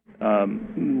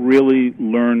really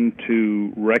learn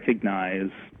to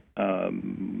recognize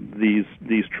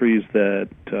these trees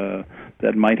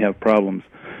that might have problems.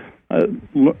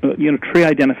 Tree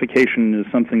identification is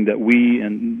something that we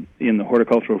in the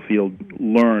horticultural field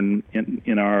learn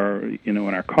in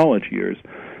our college years,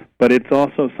 but it's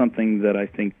also something that I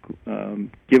think,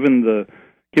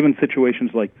 given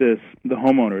situations like this, the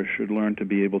homeowners should learn to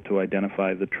be able to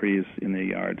identify the trees in their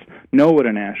yards, know what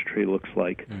an ash tree looks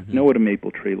like, know what a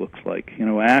maple tree looks like.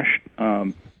 Ash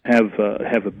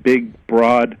have a big,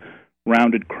 broad,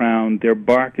 rounded crown. Their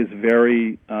bark is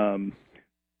very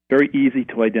easy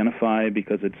to identify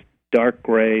because it's dark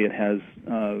gray. It has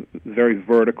very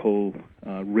vertical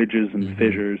ridges and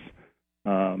fissures.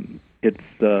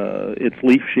 Its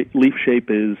leaf shape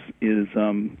is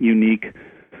unique.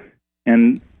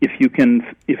 And if you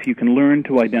can learn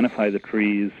to identify the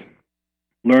trees,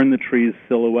 learn the tree's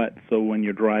silhouette, so when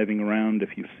you're driving around,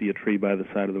 if you see a tree by the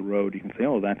side of the road, you can say,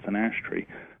 "Oh, that's an ash tree."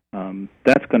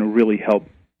 That's going to really help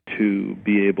to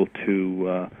be able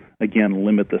to again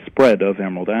limit the spread of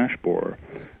emerald ash borer.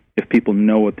 If people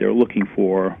know what they're looking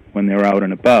for when they're out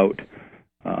and about,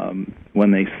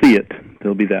 when they see it,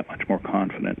 they'll be that much more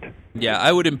confident. Yeah,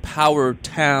 I would empower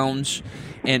towns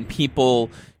and people,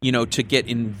 to get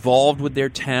involved with their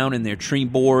town and their tree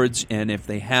boards, and if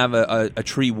they have a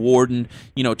tree warden,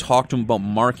 talk to them about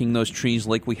marking those trees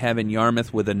like we have in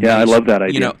Yarmouth with a nice, I love that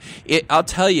idea. I'll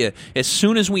tell you, as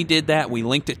soon as we did that, we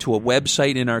linked it to a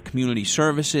website in our community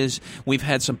services. We've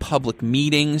had some public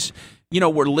meetings.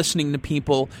 We're listening to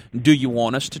people. Do you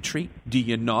want us to treat? Do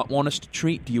you not want us to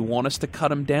treat? Do you want us to cut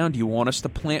them down? Do you want us to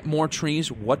plant more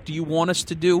trees? What do you want us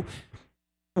to do?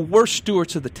 We're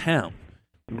stewards of the town.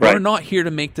 We're not here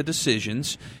to make the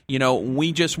decisions.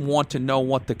 We just want to know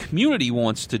what the community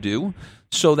wants to do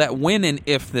so that when and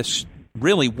if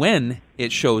when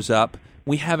it shows up,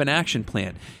 we have an action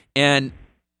plan. And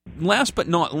last but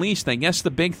not least, I guess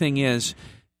the big thing is,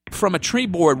 from a tree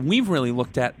board, we've really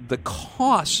looked at the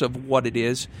costs of what it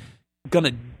is going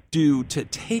to do to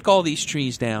take all these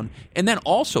trees down. And then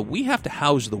also, we have to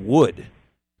house the wood.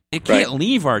 It can't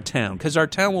leave our town because our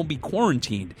town will be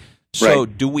quarantined. So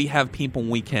do we have people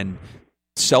we can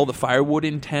sell the firewood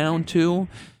in town to?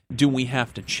 Do we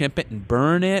have to chip it and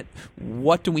burn it?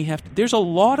 What do we have to... There's a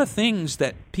lot of things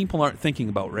that people aren't thinking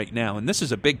about right now, and this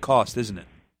is a big cost, isn't it?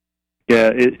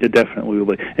 Yeah, it definitely will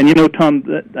be. And Tom,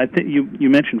 I think you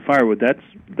mentioned firewood.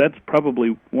 That's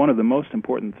probably one of the most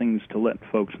important things to let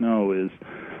folks know is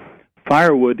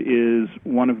firewood is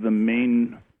one of the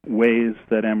main ways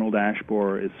that emerald ash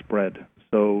borer is spread.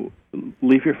 So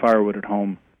leave your firewood at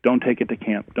home. Don't take it to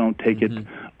camp. Don't take it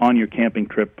on your camping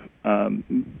trip.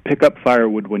 Pick up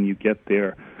firewood when you get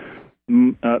there.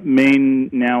 Maine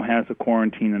now has a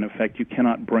quarantine in effect. You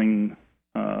cannot bring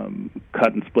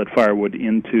cut and split firewood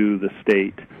into the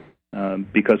state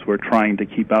because we're trying to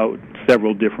keep out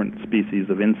several different species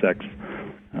of insects.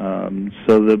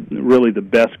 So the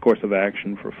best course of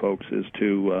action for folks is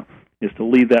to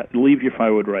leave your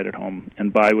firewood right at home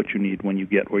and buy what you need when you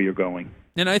get where you're going.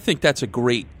 And I think that's a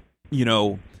great,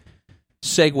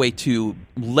 segue to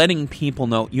letting people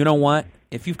know, what?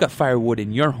 If you've got firewood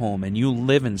in your home and you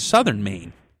live in southern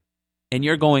Maine and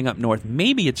you're going up north,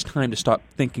 maybe it's time to stop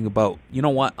thinking about,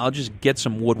 what? I'll just get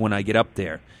some wood when I get up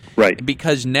there. Right.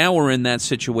 Because now we're in that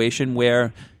situation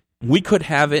where we could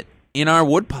have it in our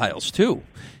wood piles too.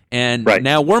 And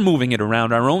now we're moving it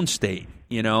around our own state.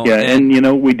 Yeah,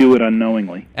 and we do it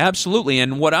unknowingly. Absolutely.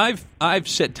 And what I've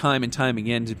said time and time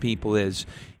again to people is,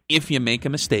 if you make a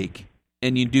mistake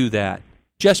and you do that,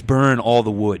 just burn all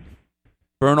the wood.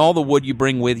 Burn all the wood you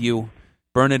bring with you.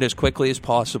 Burn it as quickly as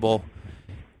possible.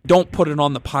 Don't put it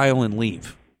on the pile and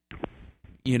leave.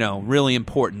 Really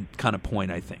important kind of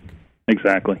point, I think.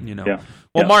 Exactly. Yeah.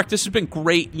 Well, Mark, this has been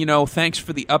great. Thanks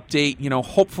for the update.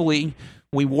 Hopefully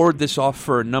we ward this off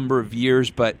for a number of years,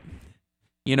 but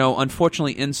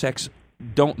unfortunately, insects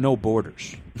don't know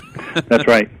borders. That's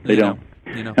right. They don't.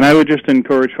 And I would just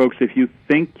encourage folks, if you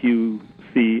think you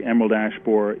see emerald ash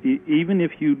borer, even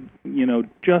if you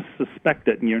just suspect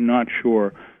it and you're not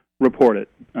sure, report it.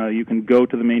 You can go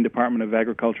to the Maine Department of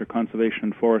Agriculture, Conservation,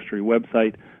 and Forestry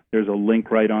website. There's a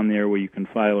link right on there where you can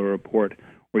file a report,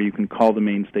 or you can call the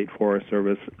Maine State Forest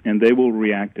Service, and they will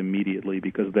react immediately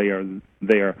because they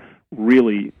are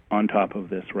really on top of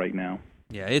this right now.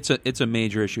 Yeah, it's a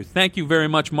major issue. Thank you very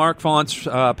much, Mark Fonts,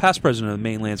 past president of the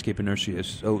Maine Landscape and Nursery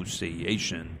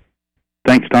Association.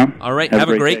 Thanks, Tom. All right, have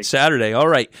a great day. Saturday. All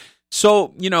right.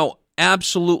 So,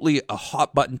 absolutely a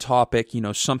hot-button topic,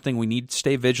 something we need to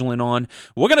stay vigilant on.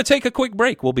 We're going to take a quick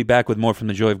break. We'll be back with more from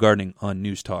the Joy of Gardening on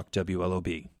News Talk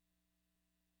WLOB.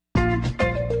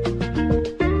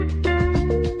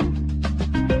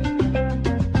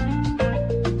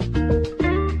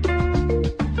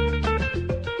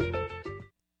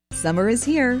 Summer is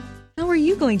here. How are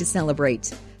you going to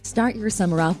celebrate? Start your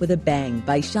summer off with a bang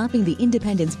by shopping the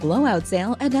Independence Blowout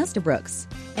Sale at Estabrooks.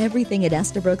 Everything at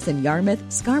Estabrooks in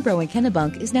Yarmouth, Scarborough, and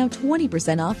Kennebunk is now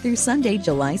 20% off through Sunday,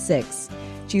 July 6th.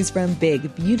 Choose from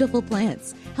big, beautiful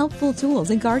plants, helpful tools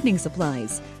and gardening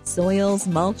supplies, soils,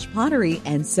 mulch, pottery,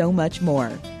 and so much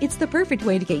more. It's the perfect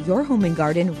way to get your home and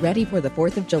garden ready for the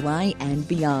 4th of July and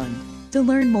beyond. To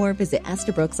learn more, visit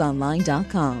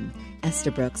EstabrooksOnline.com.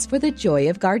 Estabrooks, for the joy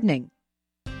of gardening.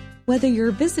 Whether you're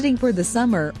visiting for the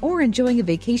summer or enjoying a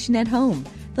vacation at home,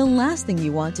 the last thing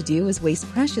you want to do is waste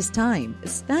precious time,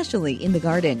 especially in the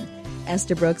garden.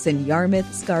 Estabrooks in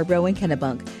Yarmouth, Scarborough, and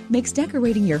Kennebunk makes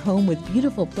decorating your home with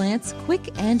beautiful plants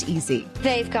quick and easy.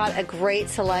 They've got a great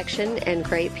selection and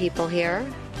great people here.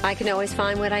 I can always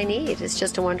find what I need. It's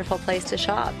just a wonderful place to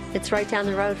shop. It's right down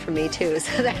the road from me, too,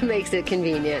 so that makes it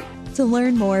convenient. To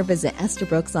learn more, visit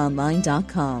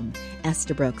EstabrooksOnline.com.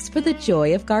 Estabrooks, for the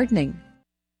joy of gardening.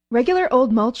 Regular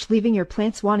old mulch leaving your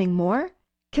plants wanting more?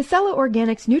 Casella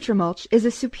Organics Nutrimulch is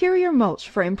a superior mulch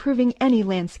for improving any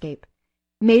landscape.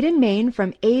 Made in Maine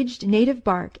from aged native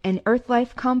bark and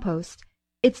EarthLife compost,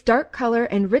 its dark color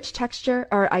and rich texture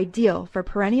are ideal for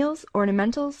perennials,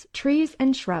 ornamentals, trees,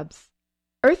 and shrubs.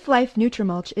 EarthLife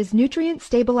Nutrimulch is nutrient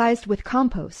stabilized with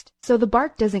compost, so the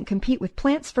bark doesn't compete with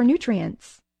plants for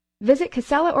nutrients. Visit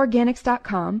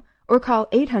CasellaOrganics.com or call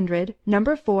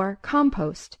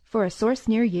 800-4-COMPOST for a source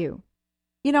near you.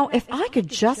 If I could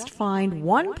just find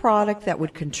one product that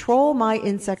would control my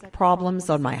insect problems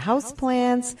on my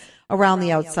houseplants, around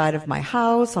the outside of my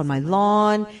house, on my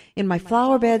lawn, in my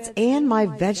flower beds, and my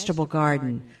vegetable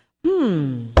garden.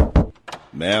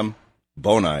 Ma'am,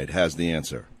 Bonide has the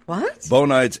answer. What?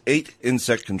 Bonide's 8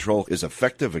 insect control is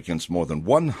effective against more than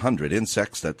 100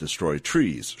 insects that destroy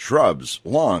trees, shrubs,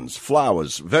 lawns,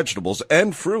 flowers, vegetables,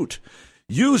 and fruit.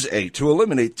 Use 8 to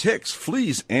eliminate ticks,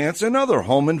 fleas, ants, and other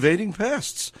home-invading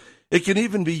pests. It can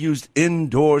even be used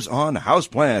indoors on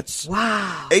houseplants.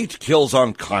 Wow. 8 kills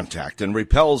on contact and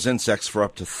repels insects for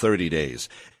up to 30 days.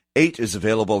 8 is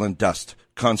available in dust,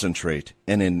 concentrate,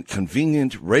 and in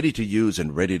convenient, ready-to-use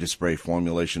and ready-to-spray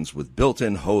formulations with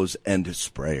built-in hose and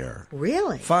sprayer.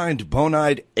 Really? Find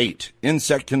Bonide 8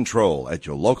 Insect Control at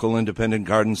your local independent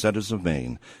garden centers of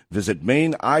Maine. Visit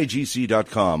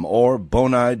MaineIGC.com or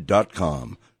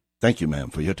Bonide.com. Thank you, ma'am,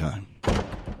 for your time.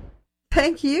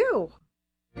 Thank you.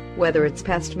 Whether it's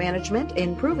pest management,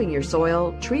 improving your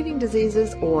soil, treating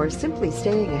diseases, or simply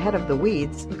staying ahead of the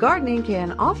weeds, gardening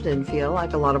can often feel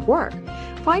like a lot of work.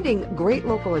 Finding great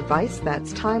local advice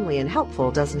that's timely and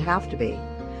helpful doesn't have to be.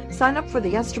 Sign up for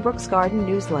the Estabrooks Garden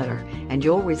newsletter, and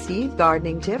you'll receive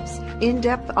gardening tips,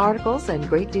 in-depth articles, and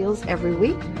great deals every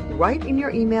week right in your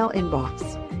email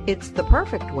inbox. It's the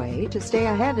perfect way to stay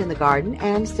ahead in the garden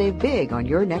and save big on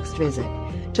your next visit.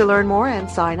 To learn more and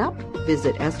sign up,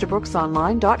 visit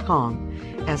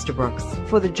EstabrooksOnline.com. Estabrooks,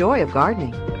 for the joy of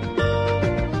gardening.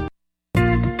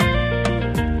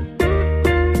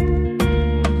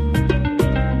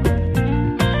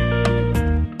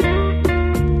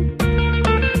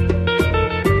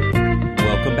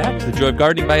 Welcome back to the Joy of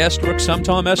Gardening by Estabrooks. I'm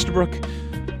Tom Estabrook.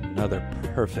 Another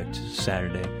perfect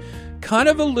Saturday. Kind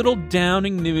of a little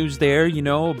downing news there,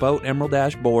 about emerald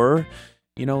ash borer.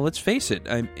 Let's face it,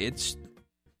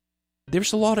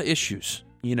 there's a lot of issues,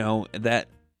 that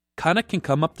kind of can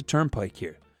come up the turnpike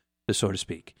here, so to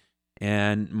speak.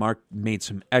 And Mark made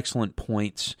some excellent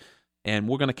points, and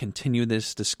we're going to continue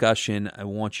this discussion. I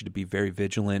want you to be very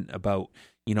vigilant about,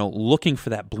 looking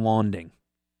for that blonding.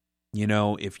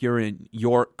 If you're in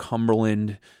York,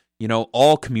 Cumberland,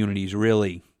 all communities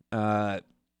really,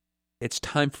 it's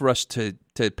time for us to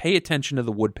pay attention to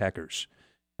the woodpeckers.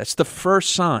 That's the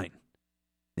first sign.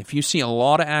 If you see a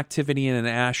lot of activity in an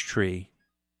ash tree,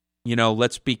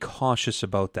 let's be cautious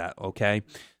about that, okay?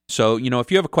 So,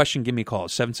 if you have a question, give me a call,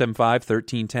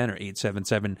 775-1310 or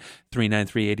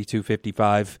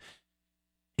 877-393-8255.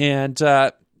 And,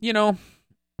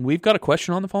 we've got a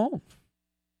question on the phone.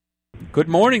 Good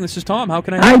morning, this is Tom. How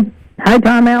can I help? Hi,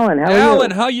 Tom Allen. How are you?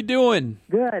 Alan, how you doing?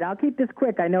 Good. I'll keep this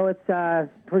quick. I know it's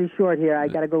pretty short here. I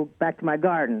got to go back to my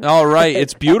garden. All right.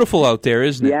 It's beautiful out there,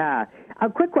 isn't it? Yeah. A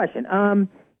quick question.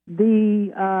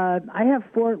 I have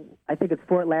I think it's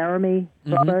Fort Laramie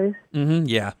strawberries. Mm-hmm.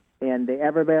 Yeah. And the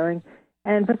Everbearing.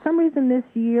 And for some reason this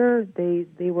year,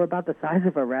 they were about the size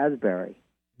of a raspberry.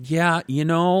 Yeah,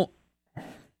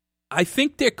 I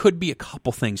think there could be a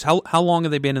couple things. How long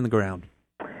have they been in the ground?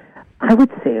 I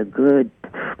would say a good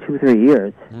 2 or 3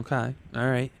 years. Okay, all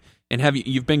right. And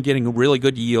you've been getting a really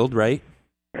good yield, right?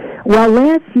 Well,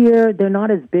 last year they're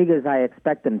not as big as I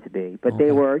expect them to be, but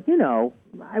they were,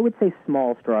 I would say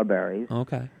small strawberries.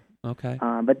 Okay.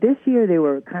 But this year they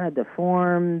were kind of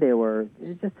deformed.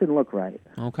 It just didn't look right.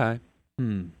 Okay.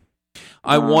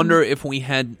 I wonder if we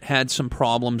had some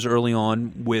problems early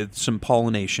on with some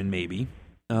pollination, maybe.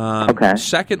 Okay.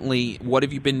 Secondly, what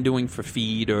have you been doing for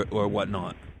feed or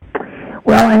whatnot?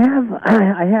 Well,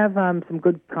 I have some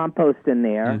good compost in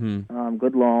there,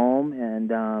 good loam,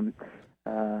 and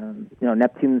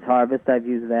Neptune's Harvest. I've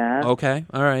used that. Okay,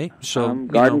 all right. So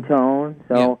Garden Tone.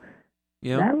 So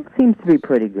that seems to be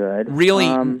pretty good.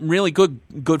 Really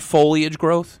good foliage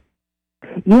growth.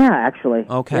 Yeah, actually.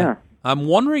 Okay. Yeah. I'm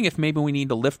wondering if maybe we need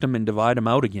to lift them and divide them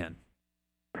out again.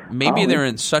 Maybe they're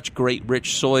in such great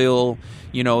rich soil,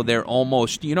 they're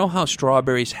almost, how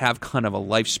strawberries have kind of a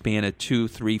lifespan of 2,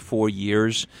 3, 4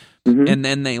 years, and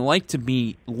then they like to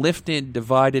be lifted,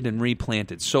 divided, and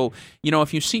replanted. So,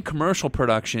 if you see commercial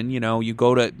production, you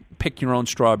go to pick your own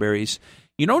strawberries,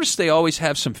 you notice they always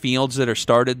have some fields that are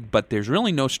started, but there's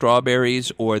really no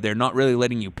strawberries, or they're not really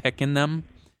letting you pick in them.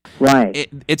 Right.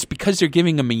 It's because they're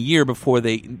giving them a year before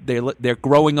they're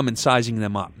growing them and sizing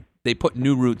them up. They put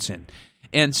new roots in.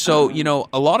 And so,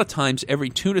 a lot of times every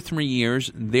 2 to 3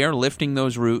 years, they're lifting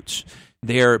those roots,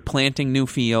 they're planting new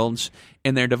fields,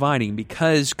 and they're dividing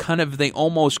because kind of they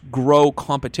almost grow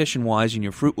competition-wise, and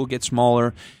your fruit will get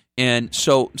smaller. And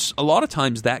so a lot of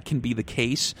times that can be the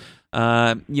case.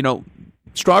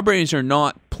 Strawberries are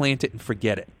not plant it and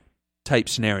forget it type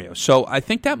scenario. So I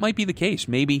think that might be the case.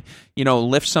 Maybe,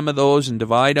 lift some of those and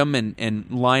divide them and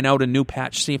line out a new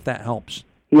patch, see if that helps.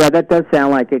 Yeah, that does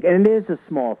sound like it. And it is a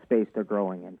small space they're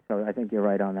growing in, so I think you're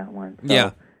right on that one. So,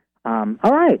 yeah. All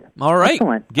right.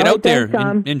 Excellent. Get out there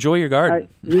and enjoy your garden.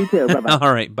 You too. Bye-bye.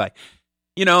 All right, bye.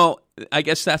 I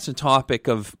guess that's the topic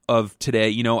of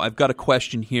today. I've got a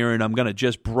question here, and I'm going to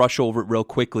just brush over it real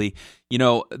quickly.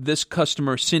 This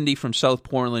customer, Cindy from South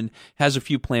Portland, has a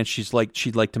few plants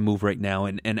she'd like to move right now,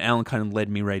 and Alan kind of led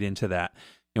me right into that.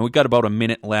 We've got about a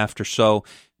minute left or so,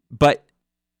 but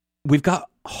we've got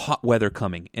hot weather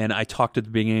coming, and I talked at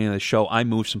the beginning of the show, I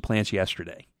moved some plants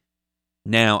yesterday.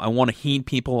 Now, I want to heed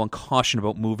people and caution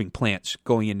about moving plants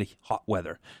going into hot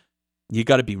weather. You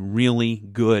got to be really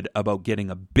good about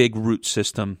getting a big root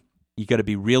system. You got to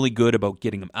be really good about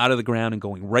getting them out of the ground and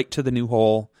going right to the new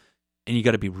hole. And you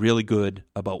got to be really good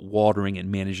about watering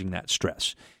and managing that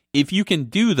stress. If you can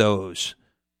do those,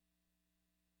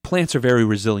 plants are very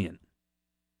resilient.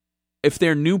 If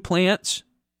they're new plants,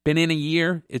 been in a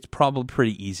year, it's probably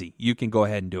pretty easy. You can go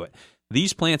ahead and do it.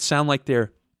 These plants sound like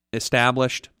they're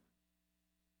established.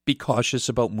 Be cautious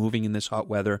about moving in this hot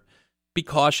weather. Be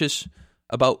cautious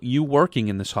about you working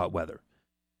in this hot weather.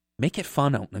 Make it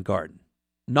fun out in the garden.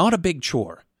 Not a big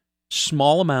chore.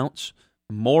 Small amounts,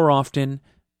 more often,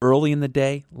 early in the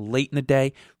day, late in the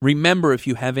day. Remember, if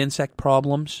you have insect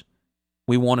problems,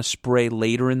 we want to spray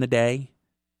later in the day.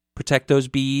 Protect those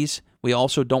bees. We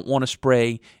also don't want to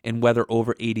spray in weather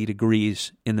over 80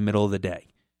 degrees in the middle of the day.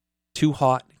 Too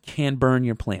hot can burn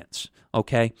your plants,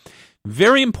 okay?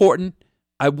 Very important.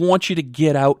 I want you to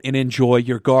get out and enjoy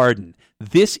your garden.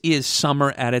 This is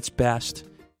summer at its best.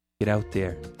 Get out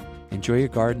there. Enjoy your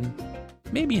garden.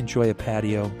 Maybe enjoy a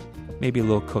patio. Maybe a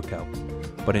little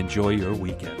cookout. But enjoy your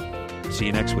weekend. See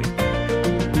you next week.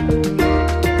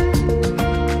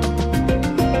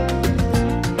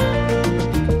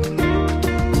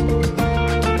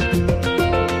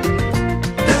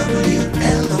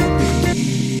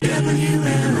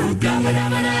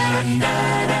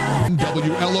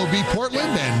 WLOB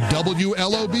Portland and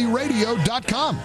WLOBradio.com.